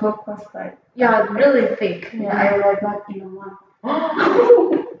 because the book was like, yeah, really thick. yeah, I read that in a month.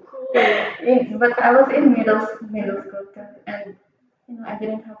 Cool. But I was in middle school and I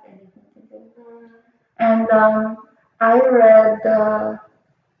didn't have anything to do. And I read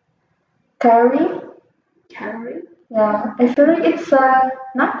Carrie. Carrie? Yeah, I feel like it's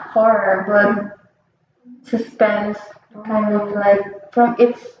not horror, but suspense, kind of like from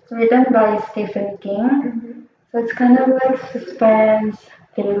it's written by Stephen King, so it's kind of like suspense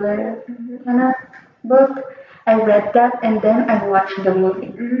thriller kind of book. I read that and then I watched the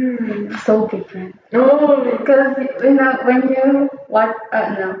movie. So different. Oh. Because when you watch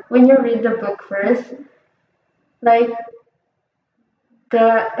no when you read the book first, like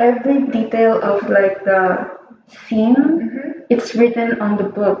the every detail of like the scene, it's written on the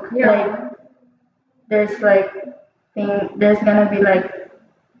book. Yeah. Like there's like there's gonna be like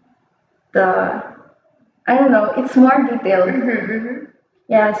the I don't know, it's more detailed.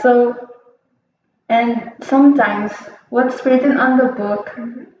 Yeah, so and sometimes what's written on the book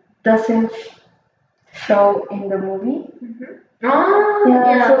doesn't show in the movie. Oh,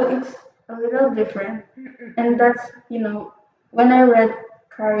 Yeah, so it's a little different. And that's, when I read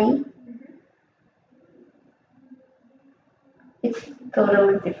Carrie, it's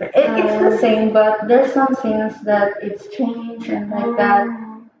totally different. It's the same, but there's some scenes that it's changed and like that.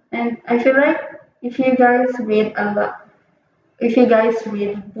 And I feel like if you guys read a lot, if you guys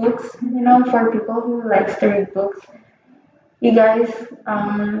read books, for people who likes to read books, you guys,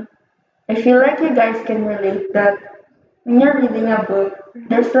 I feel like you guys can relate that when you're reading a book,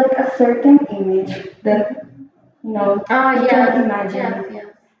 there's like a certain image that you can imagine. Yes.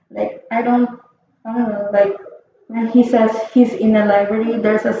 Like I don't know, like when he says he's in a library,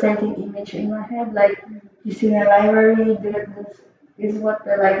 there's a certain image in my head, like he's in a library, this is what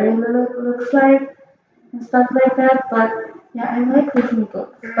the library looks like, and stuff like that. But yeah, I like reading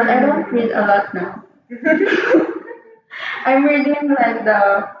books, but I don't read a lot now. I'm reading like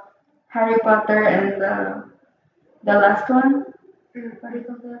the Harry Potter and the last one. What do you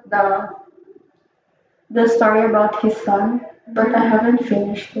call that? The story about his son, but I haven't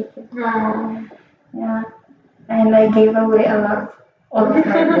finished it yet. Oh. Yeah, and I gave away all of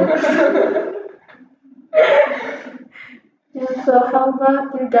my books. Yeah, so how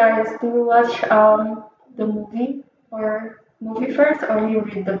about you guys? Do you watch the movie or movie first, or you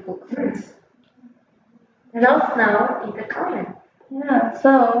read the book first? Let us know in the comments. Yeah.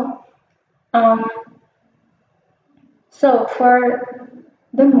 Um, so for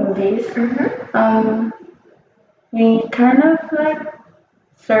the movies, we kind of like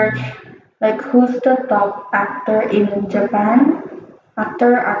search like who's the top actor in Japan,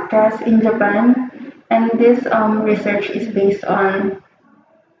 actress in Japan, and this research is based on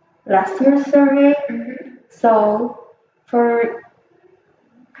last year's survey. So for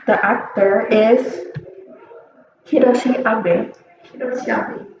the actor is Hiroshi Abe. Hiroshi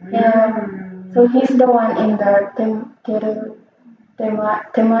Abe. Yeah, So he's the one in the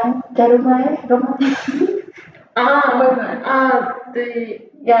Terumai Romantic. The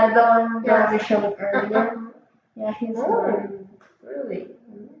Yeah, the one that yeah. we showed earlier. Yeah, he's the one. Oh, really?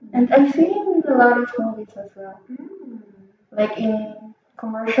 And I've seen him in a lot of movies as well, Mm. like in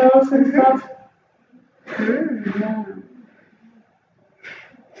commercials and stuff. Mm. Yeah.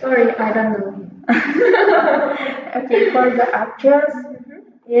 Sorry, I don't know him. Okay, for the actress,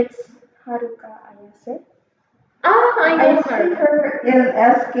 it's Haruka Ayase. I I know see her. her in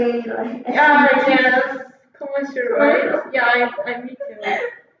SK, like Yes, commercial, right? Yeah, I meet her.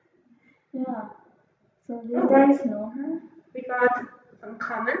 Yeah. So do you guys know her? We got some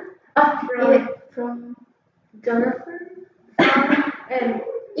comments Yeah, from from Jonathan, Sam, and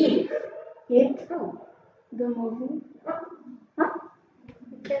Eve. It, Oh, the movie. oh, Huh?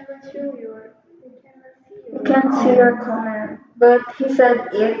 we cannot see You your can't see your comment. comment, but he said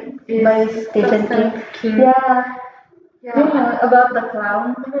it by Stephen King. Stephen King. Yeah. Do you know Yeah. about the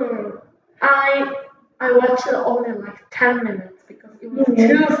clown? I I watched it only like 10 minutes because it was Mhm.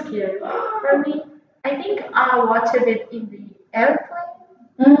 too scary for me. I think I watched it in the airplane.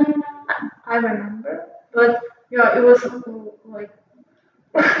 Mm. I remember, but yeah, it was like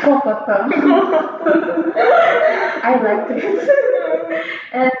I like it.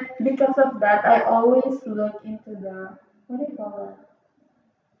 And because of that, I always look into the, what do you call it?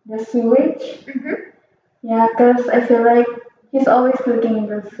 The sewage. Mhm. Yeah, because I feel like he's always looking in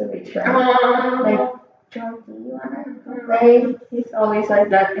the sewage, right? Like, Um, Georgie, you wanna play? He's always like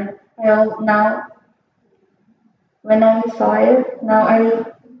that. And now, when I saw it, now I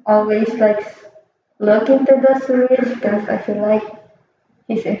always like look into the sewage because I feel like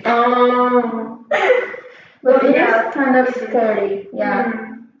he's in. um, But it yeah, is kind of scary. Yeah,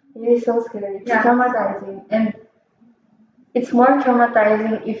 mm, it is so scary. It's yeah. traumatizing, and it's more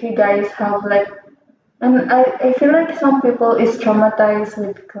traumatizing if you guys have like. And I feel like some people is traumatized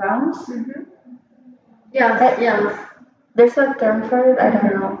with clowns. Mhm. Yes, I, yes. there's a term for it. I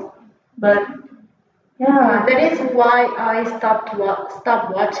don't know, but yeah, That is why I stopped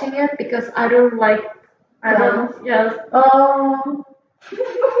watching it because I don't like. I clowns. don't. Yes. Oh.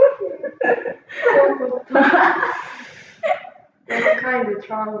 That's kind of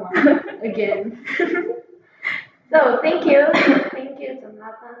trauma again. So thank you,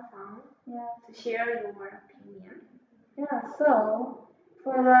 Jonathan Sang, Yeah. to share your opinion. Yeah, so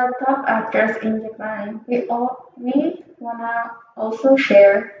for the top actors in Japan, we wanna also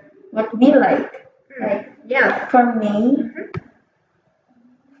share what we like. Like Yes, for me,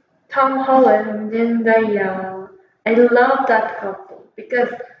 Tom Holland and Zendaya. I love that couple because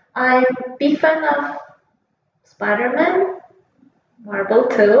I'm a big fan of Spider-Man, Marvel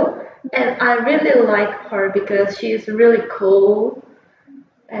too, and I really like her because she's really cool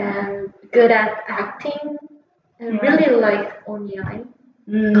and good at acting. And yeah. really like Onyai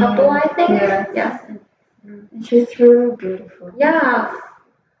couple, Mm, I think. yeah. Yes. And she's really beautiful. Yes,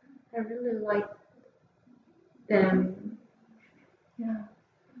 I really like them. Yeah.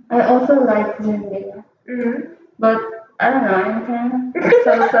 I also like Zendaya, Mm-hmm. but I don't know, I'm kind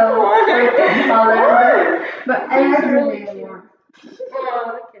of so for Tom Holland, but I like She's really Zendaya cute. more.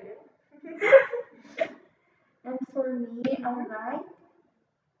 Oh, okay. And for me, I like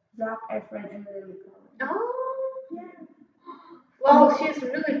Zac Efron and Lily Collins. Oh, Yeah. wow, she's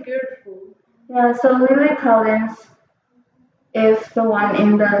really beautiful. Yeah, so Lily Collins is the one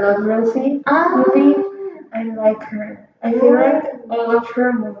in the Love Rosie movie. Oh, I like her. I feel like all of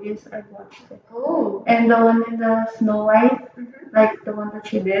her movies I've watched it. oh. And the one in the Snow White, Mhm. like the one that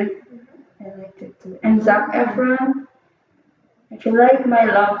she did, I liked it too. And Zac Efron, I feel like my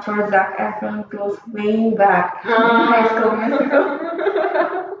love for Zac Efron goes way back in High School Musical.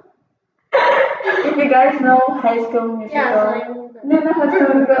 If you guys know High School Musical, Yes, I know that. no, no, High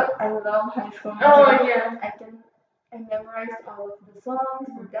School Musical, I love High School Musical. Oh, yeah. I memorized all of the songs,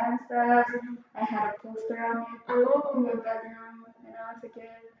 the dances. I had a poster on it in my Oh. bedroom when I was a kid.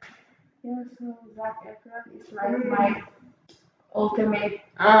 Yeah, so Zac Efron is like my ultimate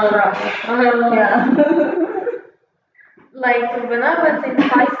crush. Yeah. Like when I was in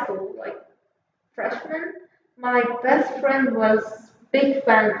high school, like freshman, my best friend was big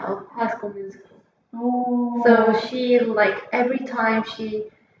fan of High School Musical. Oh. So she like every time she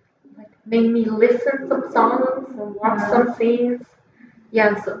like made me listen some songs and watch some scenes.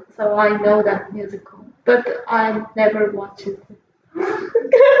 Yeah, so I know that musical, but I never watched it.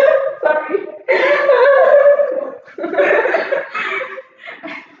 Sorry.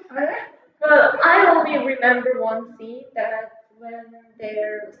 Well, I only remember one scene that when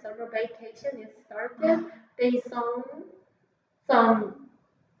their summer vacation is started, they sung some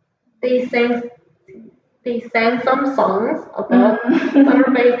they sang they sang some songs about summer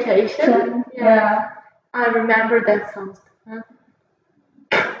vacation. Yeah, Yeah. I remember that song. Huh?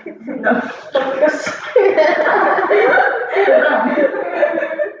 No.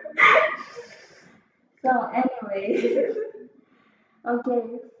 So anyway, okay,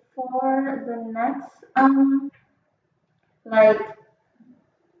 for the next like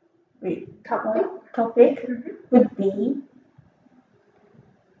wait Topic. topic would be,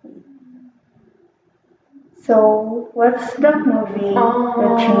 so what's the movie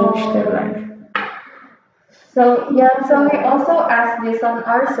that changed your life? So yeah, so we also asked this on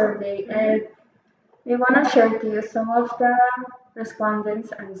our survey, and we want to share to you some of the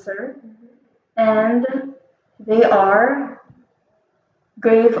respondents' answer, and they are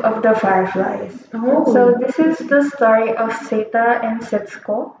Grave of the Fireflies. Oh. So this is the story of Seta and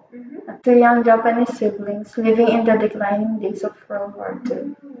Setsuko, two young Japanese siblings living in the declining days of World War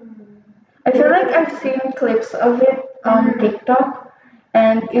II. I feel like I've seen clips of it on TikTok,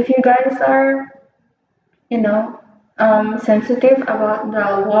 and if you guys are, you know, sensitive about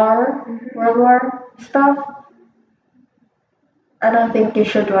the World War stuff, I don't think you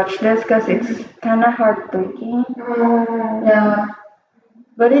should watch this because it's kind of heartbreaking. Oh. Yeah,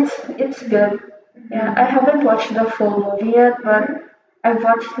 but it's good. Yeah, I haven't watched the full movie yet, but I've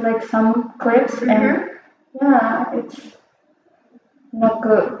watched like some clips, and yeah, it's not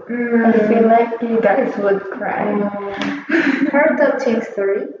good. I feel like you guys would cry. Heart touching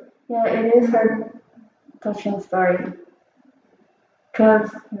story. Yeah, it is a touching story. Cause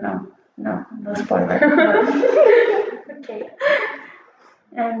no spoiler. Okay.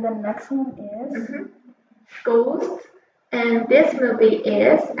 And the next one is Ghost. And this movie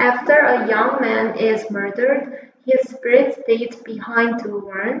is after a young man is murdered, his spirit stays behind to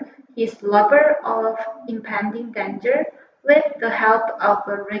warn his lover of impending danger with the help of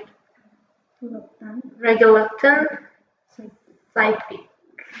a reluctant psychic.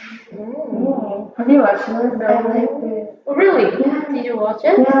 Oh, have you watched it? I like it. Oh, really? Yeah. Did you watch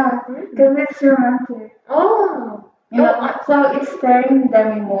it? Yeah, because it's romantic. Oh. You know, so it's starring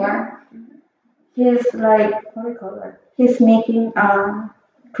Demi Moore. He's like, what do you call it? He's making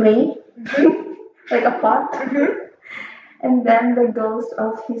clay, like a pot. And then the ghost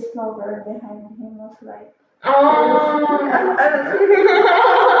of his lover behind him was like, Oh.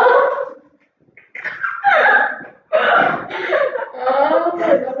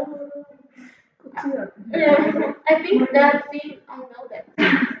 I think that scene, I know that,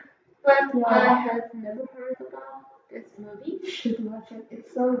 but I have never heard about this movie. You should watch it.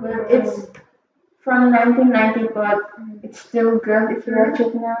 It's so good. It's from 1990, but it's still good if you watch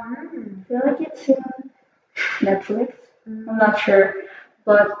it now. I feel like it's in Netflix. I'm not sure,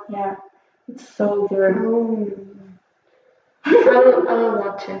 but yeah, it's so good. I'll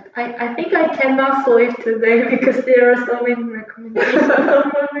watch it. I think I cannot sleep today because there are so many recommendations of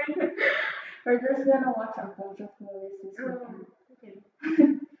movies. We're just gonna watch a bunch of movies this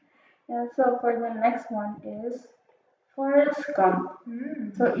weekend. Yeah, so for the next one is Forrest Gump.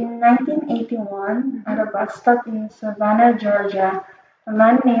 So in 1981, at a bus stop in Savannah, Georgia, a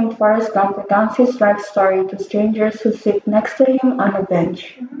man named Forrest Gump recounts his life story to strangers who sit next to him on a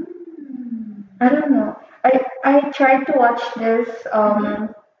bench. I don't know. I tried to watch this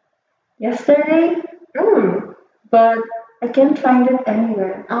yesterday, but I can't find it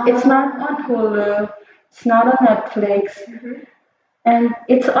anywhere. It's not on Hulu. It's not on Netflix. And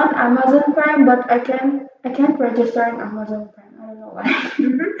it's on Amazon Prime, but I can't register on Amazon Prime. I don't know why.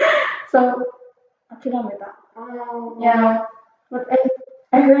 So Akinameta. Yeah, but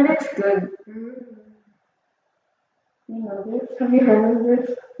I heard it's good. You know this? Have you heard of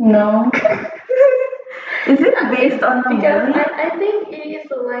this? No. Is it based on a Because movie? I think it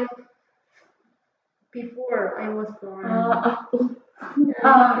is like before I was born.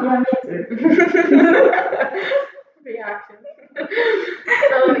 Yeah, me too. Reaction.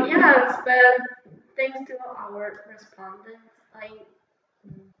 So yes, but thanks to our respondents, I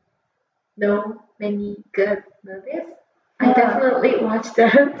know many good movies. I Yeah. definitely watch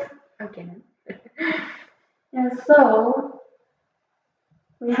that again. Yeah, so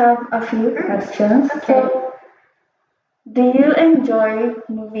we have a few questions. So, do you enjoy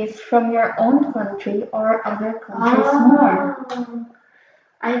movies from your own country or other countries more?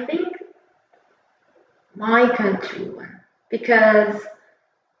 I think my country one because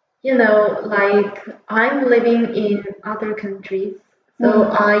like I'm living in other countries, so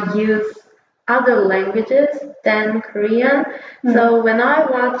I use other languages than Korean. So when I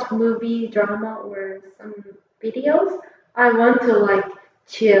watch movie, drama, or some videos, I want to like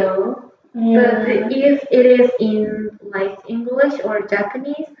chill. But if it is in like English or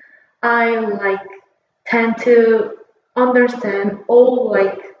Japanese, I like tend to understand all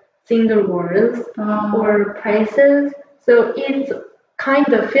like single words or phrases. So it's kind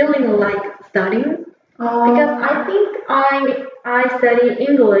of feeling like studying because I think I study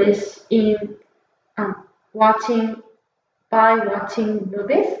English in um, watching by watching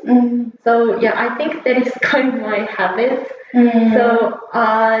movies. So yeah, I think that is kind of my habit. So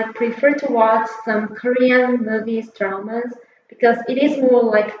I prefer to watch some Korean movies, dramas, because it is more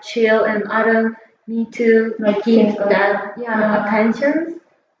like chill and I don't need to Like give think of that attention.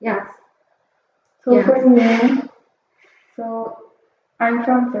 Yes. So Yes. for me, so I'm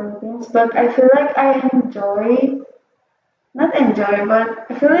from Philippines, but I feel like I enjoy, not enjoy, but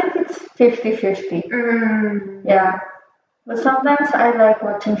I feel like it's 50-50. Yeah. But sometimes I like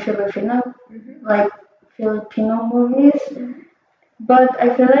watching like Filipino movies, but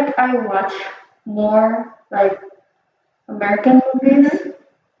I feel like I watch more like American movies.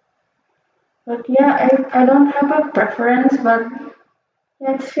 But yeah, I don't have a preference, but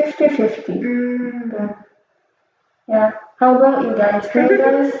yeah, it's 50-50. But yeah. How about you guys?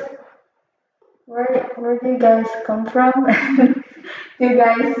 Where do you guys come from? Do you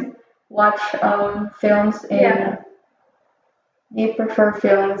guys watch films in Yeah. do you prefer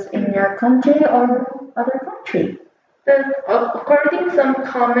films in your country or other country? But according to some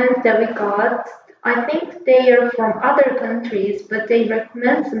comments that we got, I think they are from other countries, but they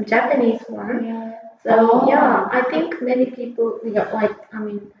recommend some Japanese one. Yeah. So yeah, I think many people, yeah, like I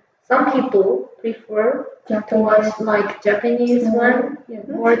mean, some people prefer to watch like Japanese one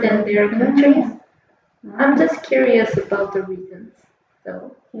more than their countries. I'm just curious about the reasons.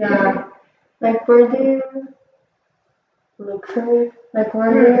 So Yeah. Like where do you look for it? Like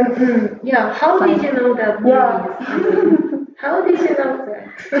where do you yeah, how did you know that movies? I mean, how did you know that?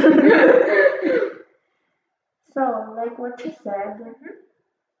 So like what you said,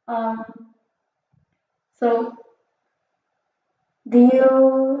 um so do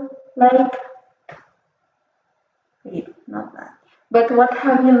you like wait, not that. But what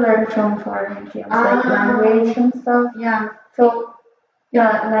have you learned from foreign films? Like language and stuff? Yeah. So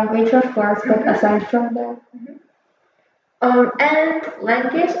yeah, language of course, but aside from that. And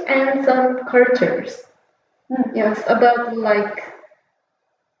language and some cultures. Yes, about like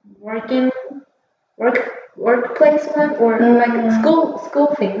working, workplace one or like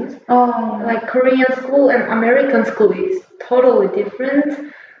school things. Oh. Like Korean school and American school is totally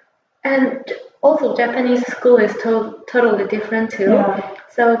different, and also Japanese school is totally different too. Yeah.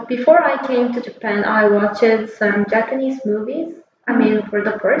 So before I came to Japan, I watched some Japanese movies. I mean, for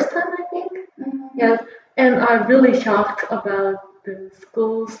the first time, I think. Yes, and I'm really shocked about the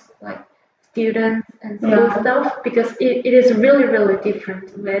schools, like students and school stuff, because it is really, really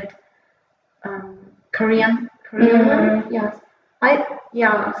different with Korean one.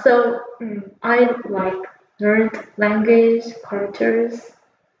 Yes, So I like learned language, cultures,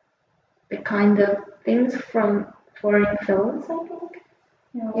 the kind of things from foreign films. I think.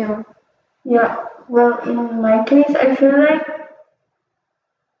 Yeah. Yeah. Well, in my case, I feel like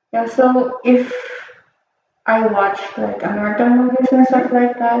yeah. So if I watch like American movies and stuff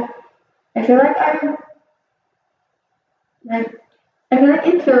like that, I feel like like I feel like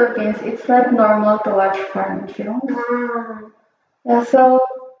in Philippines it's like normal to watch foreign films. Yeah. So,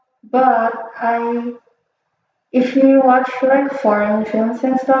 but if you watch like foreign films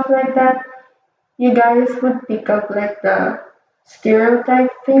and stuff like that, you guys would pick up like the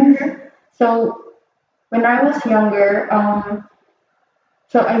stereotype things. So when I was younger,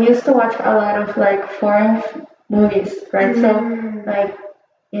 so I used to watch a lot of like foreign movies, right? So like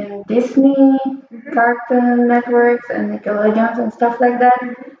in Disney, Cartoon Networks, and Nickelodeons and stuff like that.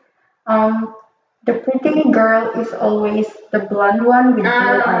 Um, the pretty girl is always the blonde one with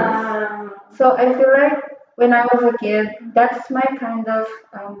blue eyes. So I feel like when I was a kid, that's my kind of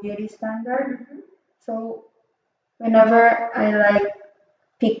beauty standard. So whenever I like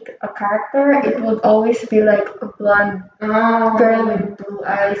pick a character, it would always be like a blonde girl with blue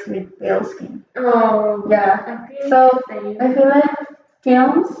eyes with pale skin. Yeah. So I feel like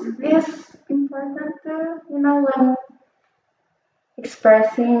films is important too, when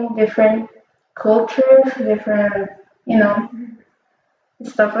expressing different cultures, different, you know,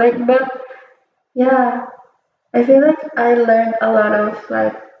 stuff like. But yeah, I feel like I learned a lot of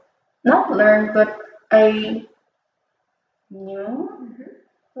like, not learned, but I knew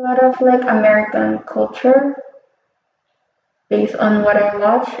a lot of like American culture based on what I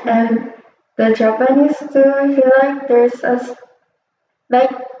watch, and the Japanese too. I feel like there's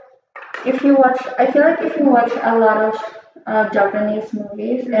like if you watch, I feel like if you watch a lot of Japanese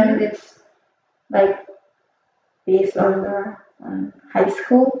movies and it's like based on the on high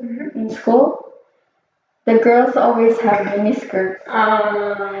school, in school, the girls always have mini skirts.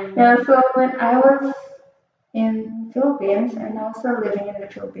 Yeah, so when I was in Philippines and also living in the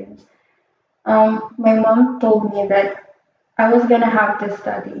Philippines, my mom told me that I was gonna have to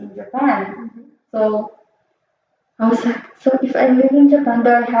study in Japan. So I was like, so if I live in Japan, do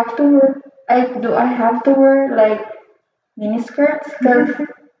I have to wear? I have to wear like mini skirts? Because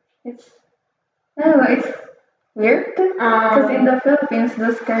it's I don't know, it's weird. Because in the Philippines,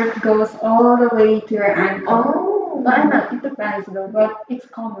 the skirt goes all the way to your ankle. But I know it depends though, but it's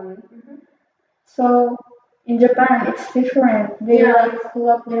common. So in Japan, it's different. They like pull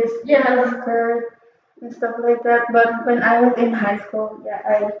up their skirt and stuff like that. But when I was in high school, yeah,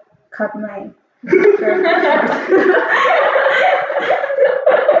 I cut my skirt short.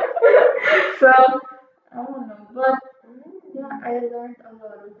 So I don't know, but yeah, I learned a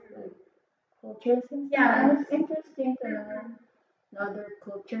lot of like cultures and stuff. And it's interesting to know other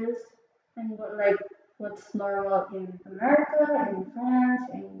cultures and what's normal in America, in France,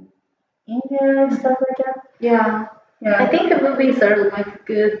 in India, and stuff like that. Yeah. I Yeah. think the movies are like a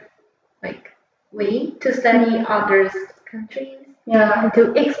good like way to study other countries Yeah. and to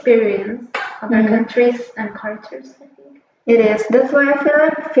experience other countries and cultures, I think. It is. That's why I feel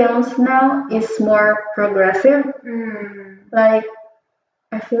like films now is more progressive. Like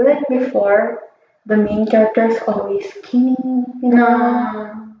I feel like before the main characters always skinny,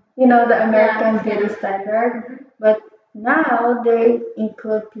 the American beauty standard. But now they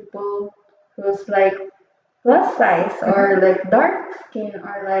include people who's like plus size or like dark skin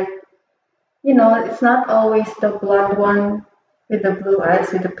or like it's not always the blonde one with the blue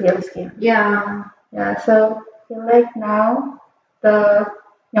eyes with the pale skin. Yeah. Yeah, so I feel like now the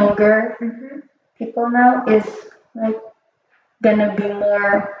younger people now is like gonna be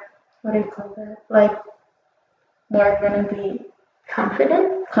more what do you call that? Like more gonna be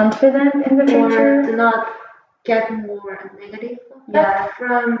confident in the or future. to not get more negative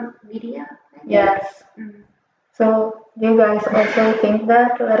from media. Yes. So you guys also think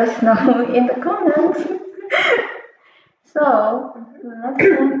that? Let us know in the comments. So the next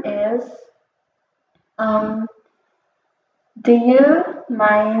one is do you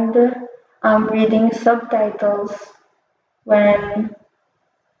mind reading subtitles when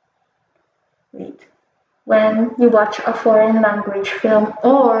when you watch a foreign language film,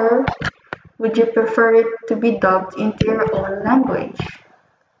 or would you prefer it to be dubbed into your own language?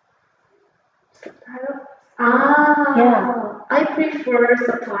 Subtitles? Yeah. I prefer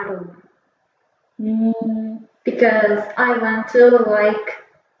subtitles Mm, because I want to like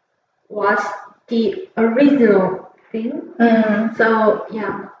watch the original thing. So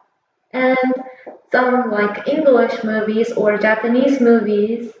yeah, and some like English movies or Japanese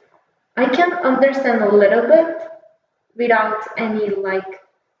movies, I can understand a little bit without any like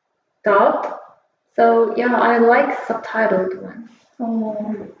dub. So yeah, I like subtitled ones.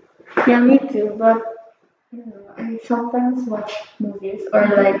 oh, yeah, me too. But I sometimes watch movies or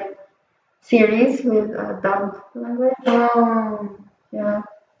like series with a dubbed language. Oh. Yeah,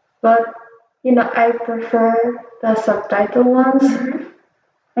 but I prefer the subtitle ones.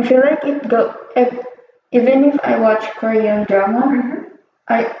 I feel like even if I watch Korean drama,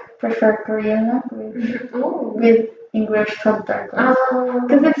 I prefer Korean language with English subtitles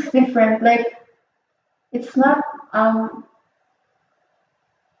because it's different. Like it's not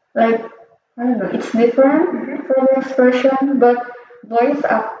like I don't know, it's different for the expression, but voice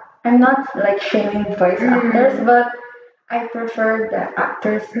up. I'm not like shaming voice actors, but I prefer the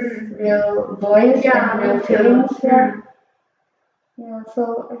actors' real voice and real feelings. Yeah. Yeah,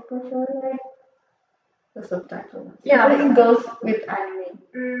 so I prefer like the subtitle ones. Yeah. It goes with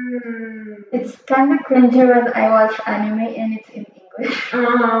anime. It's kind of cringy when I watch anime and it's in English.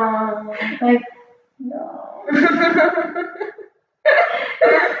 Like, no.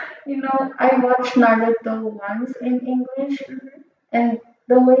 I watched Naruto once in English, and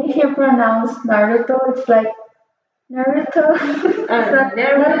the way he pronounced Naruto, it's like Naruto. It's not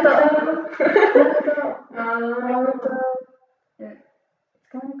Naruto. Naruto. Yeah, it's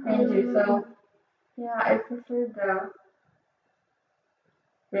kind of cringy, so yeah, I prefer the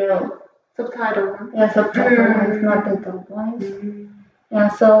real subtitle one. Yeah, subtitle ones, not the dub ones. Yeah,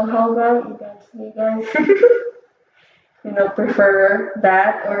 so how about you guys? Do you guys, prefer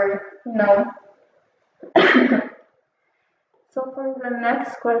that or? So for the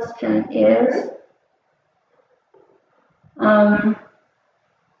next question is,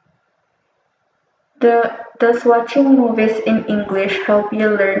 does watching movies in English help you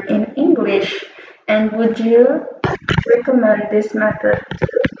learn in English? And would you recommend this method to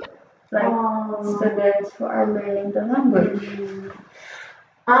like students who are learning the language?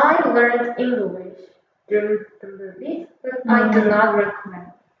 I learned English through the movies, but I do not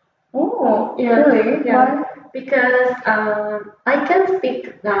recommend. Oh, Yeah, really? yeah. Why? Because I can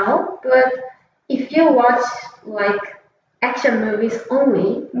speak now, but if you watch like action movies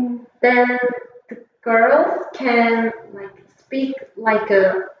only, Mm. then the girls can like speak like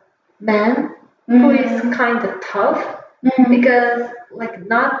a man who is Mm. kind of tough Mm. because like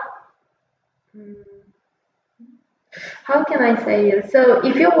not mm, how can I say it? So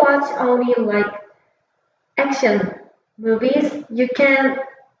if you watch only like action movies, you can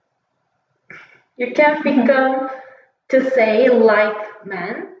become to say like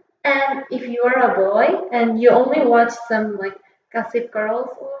man. And if you are a boy and you only watch some like Gossip Girls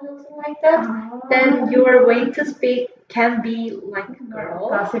or something like that, then your way to speak can be like a girl.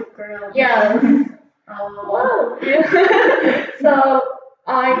 Gossip Girl. Yes. Oh. Wow. Yeah. So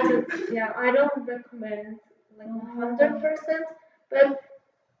I don't recommend like 100%, but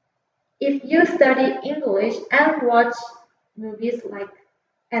if you study English and watch movies like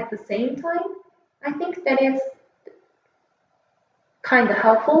at the same time, I think that is kind of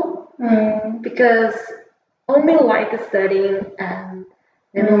helpful Mm. because only like studying and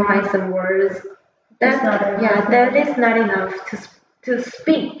memorize some words It's not that enough. that is not enough to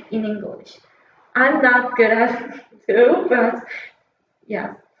speak in English. I'm not good at it too, but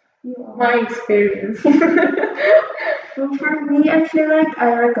yeah, my experience. Well, for me, I feel like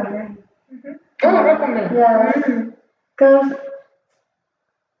I recommend. Oh, recommend. Yeah, Mm. because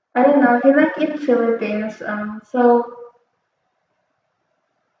I don't know. I feel like in Philippines, I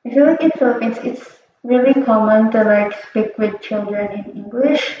feel like in Philippines, it's really common to like speak with children in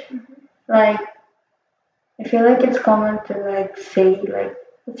English. Like, I feel like it's common to like say like,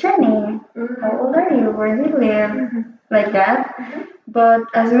 "What's your name? How old are you? Where do you live?" Like that. But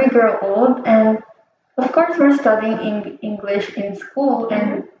as we grow old, and of course we're studying English in school,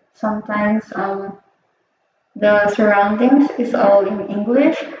 and sometimes the surroundings is all in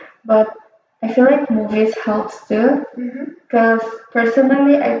English, but I feel like movies helps too because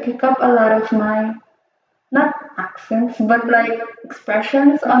personally I pick up a lot of my not accents but like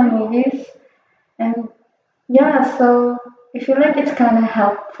expressions on movies and yeah, so I feel like it's kind of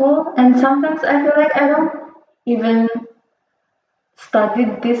helpful and sometimes I feel like I don't even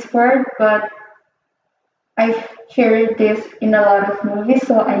studied this word but I hear this in a lot of movies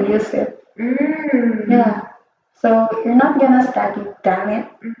so I use it. Yeah. So you're not gonna study, damn it,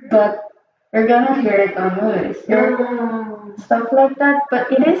 but you're gonna hear it on movies, stuff like that.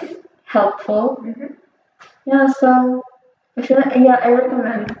 But it is helpful. Yeah. So I feel like, yeah, I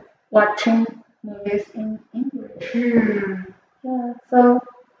recommend watching movies in English. Yeah. So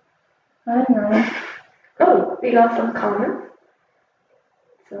I don't know. Oh, we got some comments.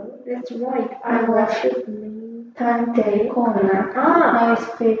 So that's right. I watched it many Tante Kona. Ah. Now I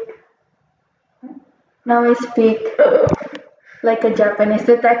speak. Now I speak like a Japanese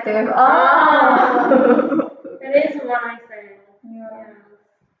detective. Oh. That is what I said. Yeah.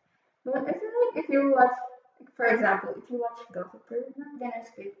 But I feel like if you watch, for example, if you watch Gossip Girl, you're not gonna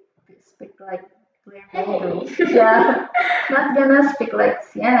speak like Blair Waldorf. Yeah, not gonna speak like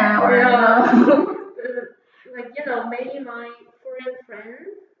Sienna or no. Like maybe my foreign friends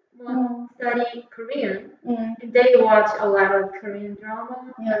study Korean and they watch a lot of Korean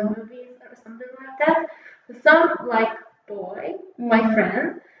drama and movies or something like that. Some like boy, my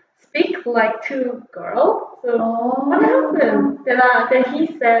friend, speak like two girls. So what happened? Then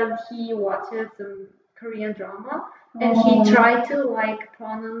he said he watches some Korean drama and he tried to like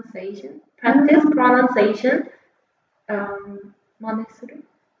practice pronunciation, monesuru,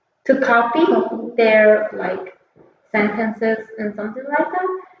 to copy their like sentences and something like that.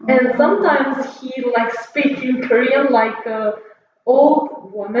 And sometimes he like speak in Korean like a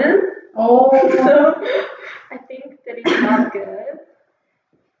old woman. So I think that is not good.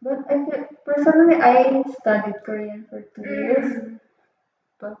 But I feel, personally, I studied Korean for 2 years,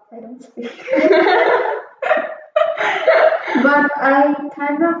 but I don't speak. But I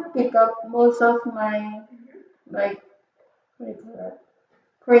kind of pick up most of my like what do you call that?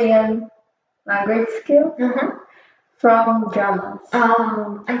 Korean language skills from dramas.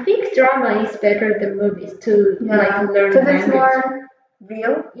 I think drama is better than movies to like learn because language. it's more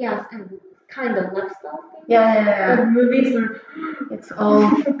real. Yes, and kind of lifestyle thing. Yeah. But movies are It's all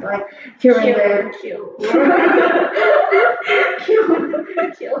like here and there. kill,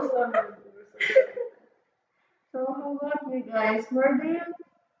 kill someone. So how about you guys? Where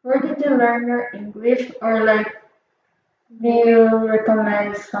did you learn your English or like do you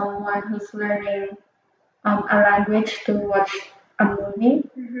recommend someone who's learning a language to watch a movie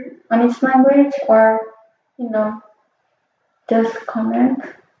on its language or you know just comment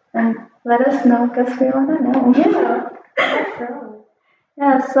and let us know because we want to know. Yeah. Awesome.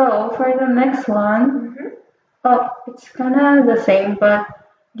 Yeah, so for the next one, oh, it's kind of the same, but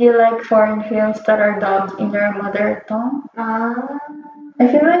do you like foreign films that are dubbed in your mother tongue? Ah. I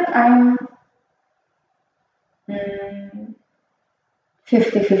feel like I'm mm,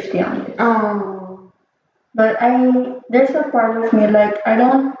 50-50 on this. Oh. But there's a part of me like I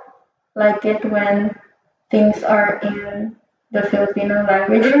don't like it when things are in the Filipino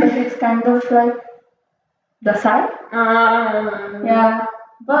language because it's kind of like the side. Yeah,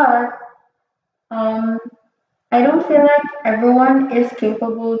 but um, I don't feel like everyone is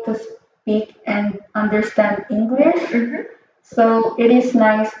capable to speak and understand English. So it is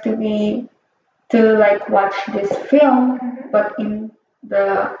nice to like watch this film, but in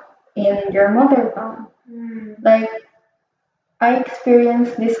your mother tongue. Like I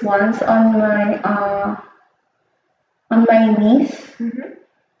experienced this once on my niece.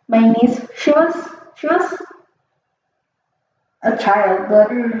 My niece, she was a child,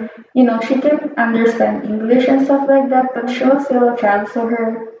 but you know she can understand English and stuff like that. But she was still a child, so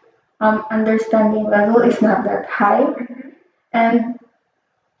her understanding level is not that high. And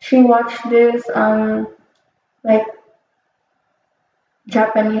she watched this like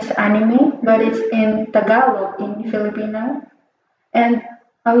Japanese anime, but it's in Tagalog in Filipino. And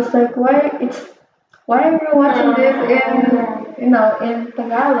I was like, why are you watching this in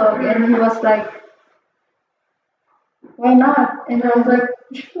Tagalog? And he was like, why not? And I was like,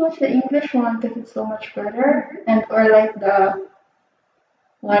 you should watch the English one because it's so much better, and or like the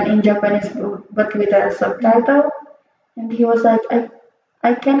one in Japanese but with a subtitle. And he was like,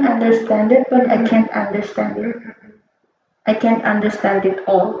 I can understand it, but I can't understand it. I can't understand it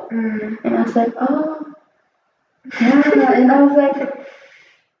all. And I was like, oh, yeah. And I was like,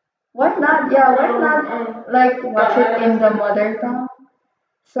 why not? Yeah, why not like watch it in the mother tongue?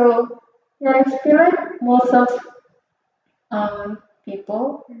 So yeah, I feel like most of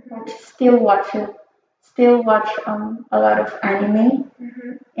people still watch a lot of anime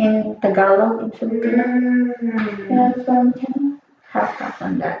in Tagalog in Filipino. Yeah, so I'm kind of half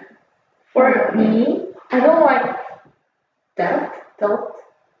on that. For me, I don't like that. No.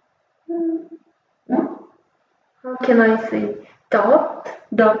 How can I say dot?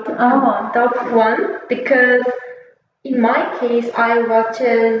 Dot one because in my case I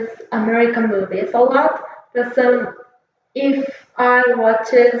watches American movies a lot. But if I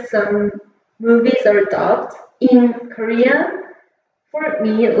watches some movies are dubbed in Korean, for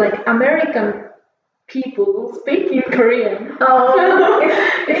me like American people speak in Korean. Oh,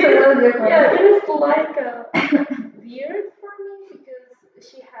 it's a little different. Yeah, it is like weird for me because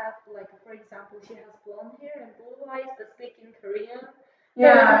she has like, for example, she has blonde hair and blue eyes but speak in Korean.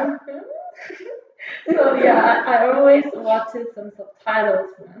 Yeah. So yeah, I always watch some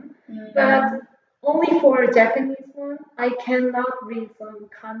subtitles one, but only for Japanese one, I cannot read some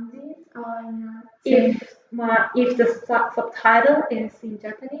kanji if the subtitle is in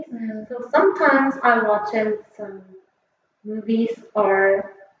Japanese. So sometimes I watch some movies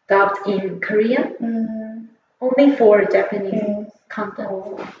are dubbed in Korean only for Japanese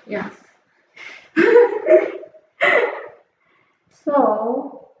content. Yes.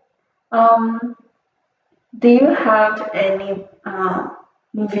 So, do you have any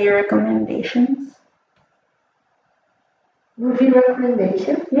movie recommendations? Movie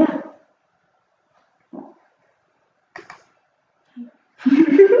recommendation? Yeah.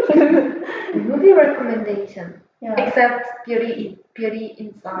 Movie recommendation. Yeah. Except Beauty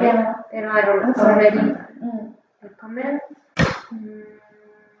Inside. Yeah. That I already recommend.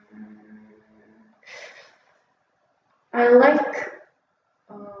 I like.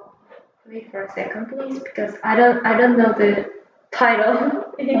 Wait for a second, please, because I don't know the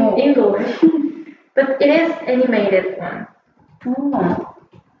title in English, but it is animated one. Oh.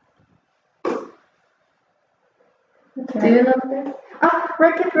 Okay. Do you know this? Ah,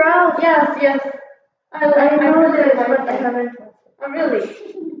 Wreck-It Ralph. Yes. I know really this, like but I it. haven't. Oh, really?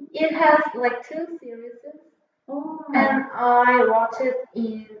 It has like 2 series, Oh. and I watched it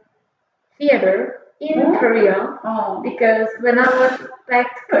in theater in Korea because when I was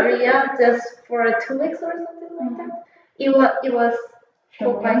back to Korea just for 2 weeks or something like that, it was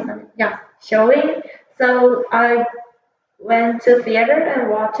showing. So I went to theater and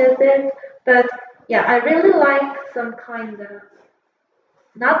watched it. But yeah, I really like some kind of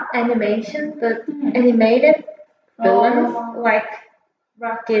not animation but animated films like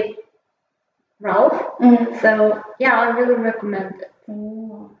Rocket Ralph. So yeah, I really recommend it.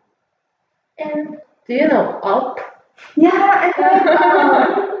 And do you know Up? Yeah, I like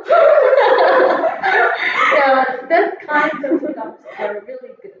Yeah, that kind of films are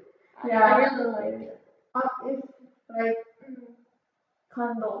really good. I yeah. really like it. It's like Mm.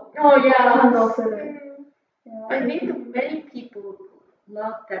 Kondo. Oh yeah. Kondo film. Mm. Yeah. I think many people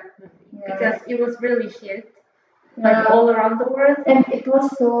love that movie Yeah. because it was really hit Yeah. like all around the world. And it was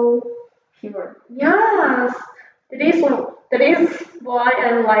so pure. Yes, that is why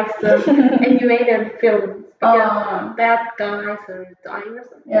I like some animated films because bad guys or die or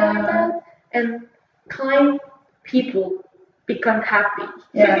something like that, and kind people become happy.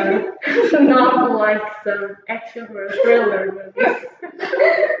 Yeah. Not like some action or thriller movies.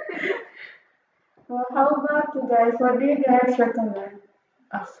 Well, how about you guys? What do you guys recommend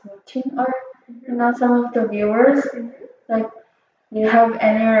us watching? Or some of the viewers, like, do you have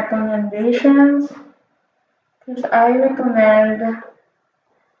any recommendations? Because I recommend.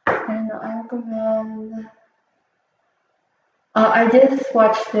 I just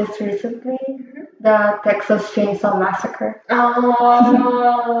watched this recently, the Texas Chainsaw Massacre.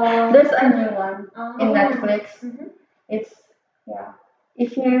 Oh. There's a new one in Oh. Netflix. It's yeah.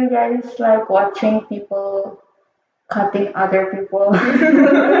 If you guys like watching people cutting other people,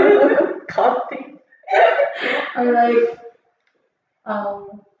 Cutting. or like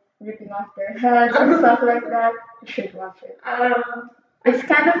ripping off their heads and stuff like that, you should watch it. It's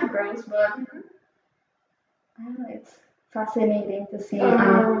kind of gross, but I don't know, it's fascinating to see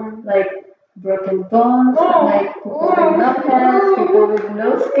like broken bones, like people with no heads, people with no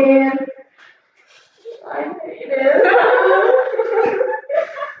skin. I hate it.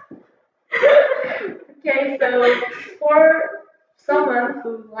 Okay, so for someone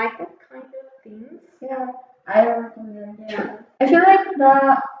who like that kind of things, Yeah, I recommend it. Yeah. I feel like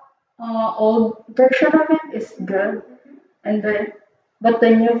the old version of it is good, and but the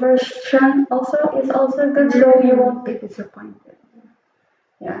new version also good, so you won't be disappointed.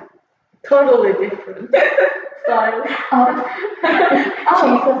 Yeah. totally different style.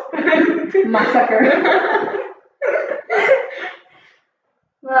 Jesus massacre.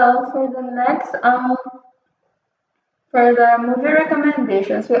 Well, for the movie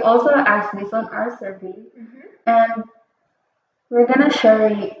recommendations, we also asked this on our survey, and we're gonna share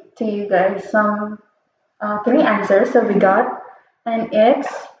to you guys some three answers that we got, and it's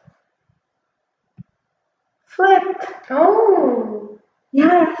flipped. Oh.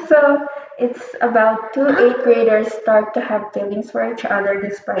 Yeah, so it's about two eighth graders start to have feelings for each other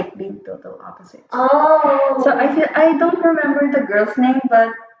despite being total opposites. Oh. So I don't remember the girl's name,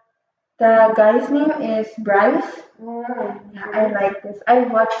 but the guy's name is Bryce. Oh. Yeah, I like this. I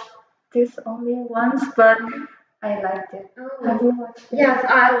watched this only once, but I liked it. Oh. Have you watched it? Yes,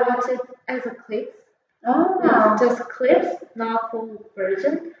 I watched it as a clip. Oh. Just clips, not full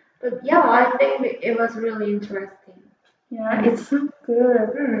version. But yeah, I think it was really interesting. Yeah, it's so good.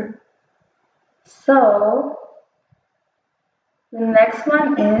 Mm. So the next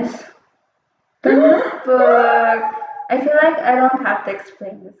one is the Notebook. I feel like I don't have to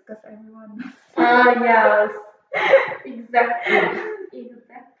explain this because everyone knows. Yes. Exactly.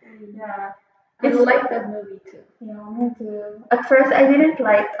 Exactly. Yeah. I It's like that movie too. Yeah, me too. At first, I didn't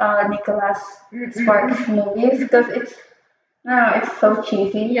like Nicholas Sparks movies because it's so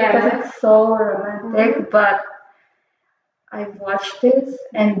cheesy. Yeah. Because it's so romantic. But I've watched this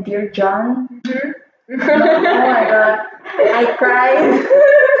and Dear John. Oh my god, I cried.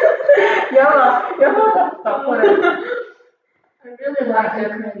 Yeah. I really like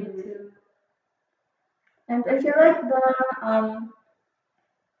that movie too. And I feel like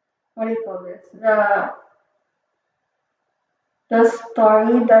what do you call this? The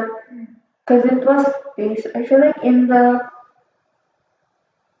story that because it was based. I feel like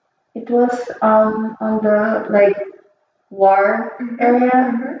it was on the like war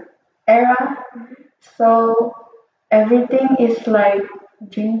era. So everything is like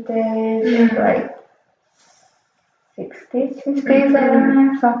vintage, like 60s, 50s, I don't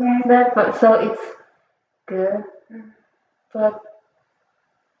know, something like that. But so it's good. But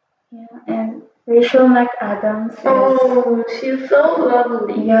yeah, and Rachel McAdams is Oh, she's so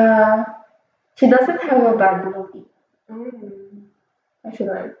lovely. yeah. She doesn't have a bad movie. Mm. I feel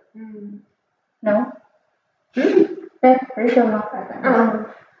like Mm. no. Yeah, Rachel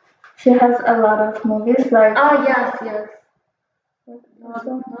McAdams. She has a lot of movies like Oh yes, yes.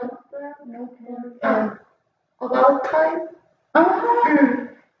 also About time. oh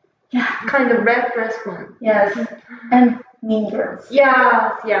yeah, Kind of red dress one. yes, and Mean Girls.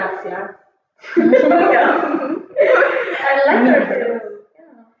 Yes, yes, yes. Yeah. I like her too.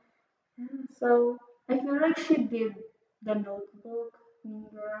 Yeah. So I feel like she did the Notebook, Mean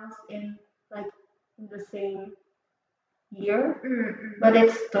Girls in like in the same year, Mm-mm. but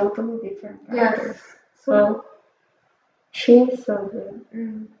it's totally different characters. Yes. So she's so good.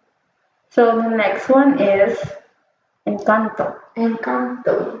 Mm. So the next one is Encanto.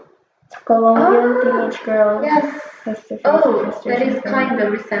 Encanto. Colombian Ah, teenage girl yes. has to face Oh, that frustration is from. kind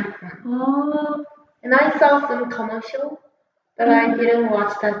of recent one. Oh, And I saw some commercial, but I didn't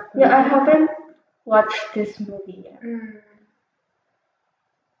watch that yeah, I movie. haven't watched this movie yet. Mm.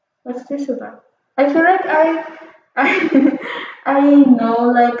 What's this about? I feel like I I know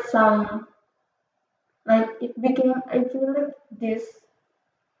like some like it became I feel like this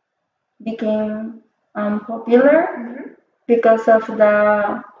became popular Mm-hmm. because of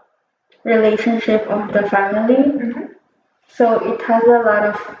the relationship of the family. Mm-hmm. So it has a lot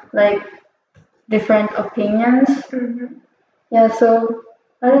of like different opinions. Mm-hmm. Yeah, so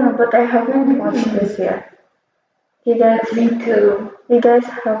I don't know, but I haven't watched this yet. Me too. You guys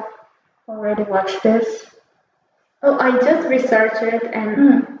have already watched this? Oh, I just researched it and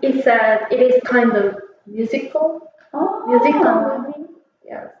Mm. it said it is kind of musical Oh, movie.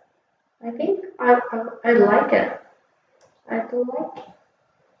 Yes. I think I like it. I do like it.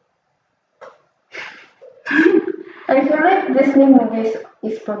 I feel like Disney movies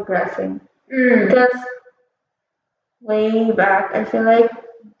is progressing Mm. because way back I feel like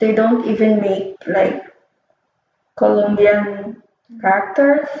they don't even make like Colombian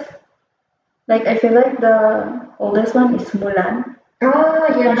characters. Like I feel like the oldest one is Mulan, Oh,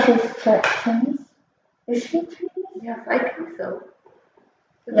 and yeah. she's Chinese. Is she Chinese? Yes, I think so.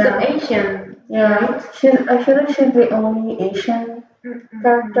 It's Yeah. an Asian, Yeah, right? I feel like she's the only Asian Mm-mm.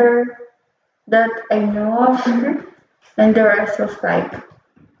 character that I know of, Mm-hmm. and the rest was like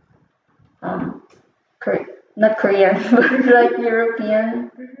um, not Korean, but like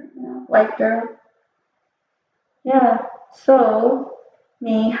European, white girl. Yeah. So,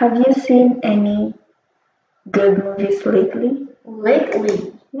 me, have you seen any good movies lately?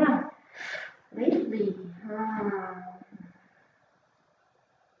 Lately, Yeah. lately, hmm.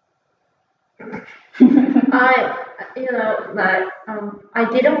 I, like, I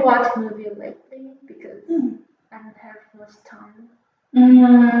didn't watch movie lately because I don't have much time.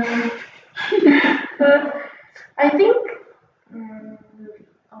 Mm, I think, um,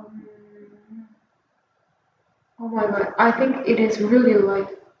 um, oh my god, I think it is really like,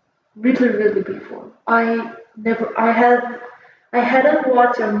 really before. I hadn't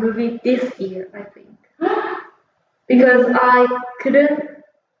watched a movie this year, I think. Because I couldn't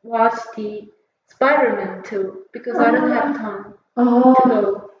watch the Spider-Man 2 because I don't have time to oh,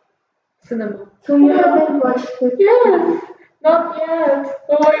 go cinema. so you haven't watched it? Yes, not yet.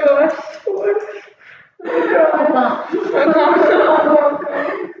 Oh my gosh. Oh my god.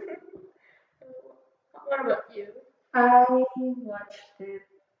 Okay. What about you? I watched it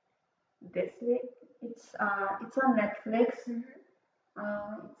this week. It's on Netflix. It's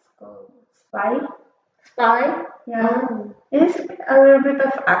called Spy. Spy? Yeah, Oh. it is a little bit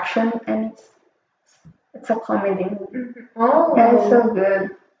of action and it's a comedy movie. Mhm. Oh. Yeah, it's so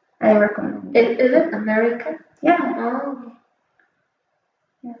good. I recommend it. Is it American? Yeah. Oh.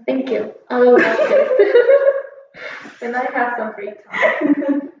 Yeah. Thank you. I will watch it. When I have some free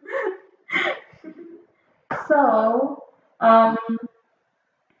time. So, um,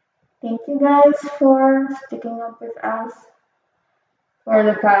 thank you guys for sticking up with us for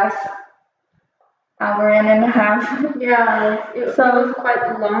the past hour and a half. Yeah, it So, was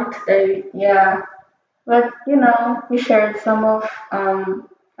quite long today. yeah, but we shared some of our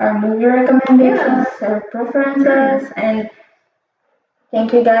movie recommendations, Yes. our preferences, and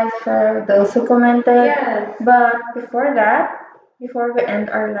thank you guys for those who commented. Yes. But before that, before we end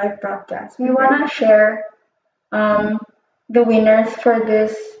our live broadcast, we want to share um, the winners for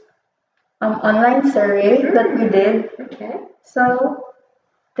this online survey that we did. Okay. So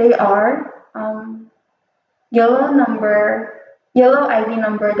they are yellow yellow ID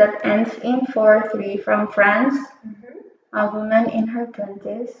number that ends in 43 from France, a woman in her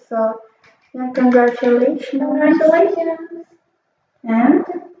 20s. So yeah, congratulations. Congratulations. And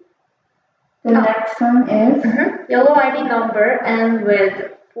the next one is Yellow ID number and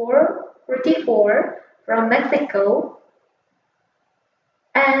with 444 from Mexico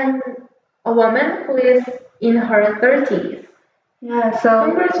and a woman who is in her 30s. yeah. So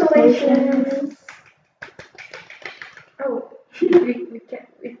Congratulations. Oh, we can't,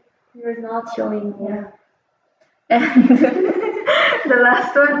 we're not showing more. And the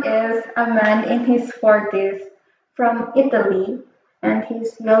last one is a man in his 40s from Italy, and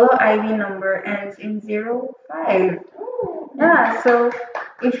his yellow ID number ends in 05. Oh. Yeah, so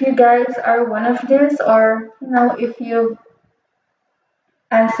if you guys are one of these, or if you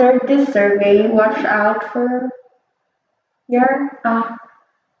answered this survey, watch out for your I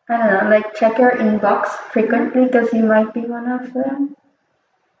don't know, like check your inbox frequently because you might be one of them.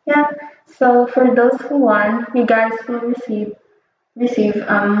 Yeah. So for those who won, you guys will receive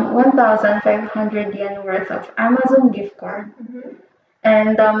 1,500 yen worth of Amazon gift card,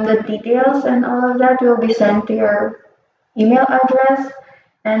 and the details and all of that will be sent to your email address.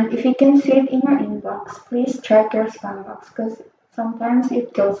 And if you can see it in your inbox, please check your spam box because sometimes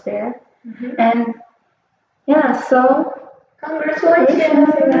it goes there. And yeah, so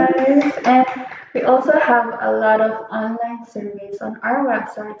congratulations, guys. And we also have a lot of online surveys on our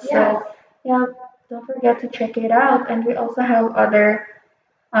website. So yeah, don't forget to check it out. And we also have other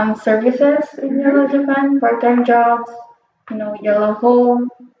services in Yellow Japan, part-time jobs, Yellow Home,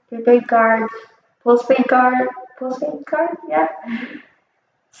 prepaid cards, postpaid card, yeah.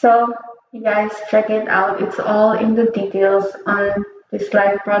 So you guys check it out. It's all in the details on this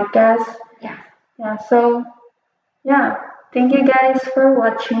live broadcast. Yeah. So yeah, thank you guys for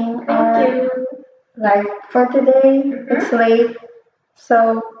watching our live for today. It's late,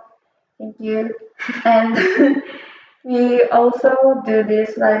 so thank you. And we also do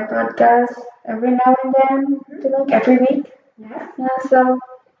this live broadcast every now and then, like every week. Yeah, so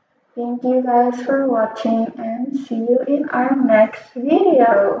thank you guys for watching and see you in our next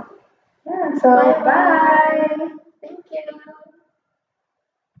video. Yeah, so bye.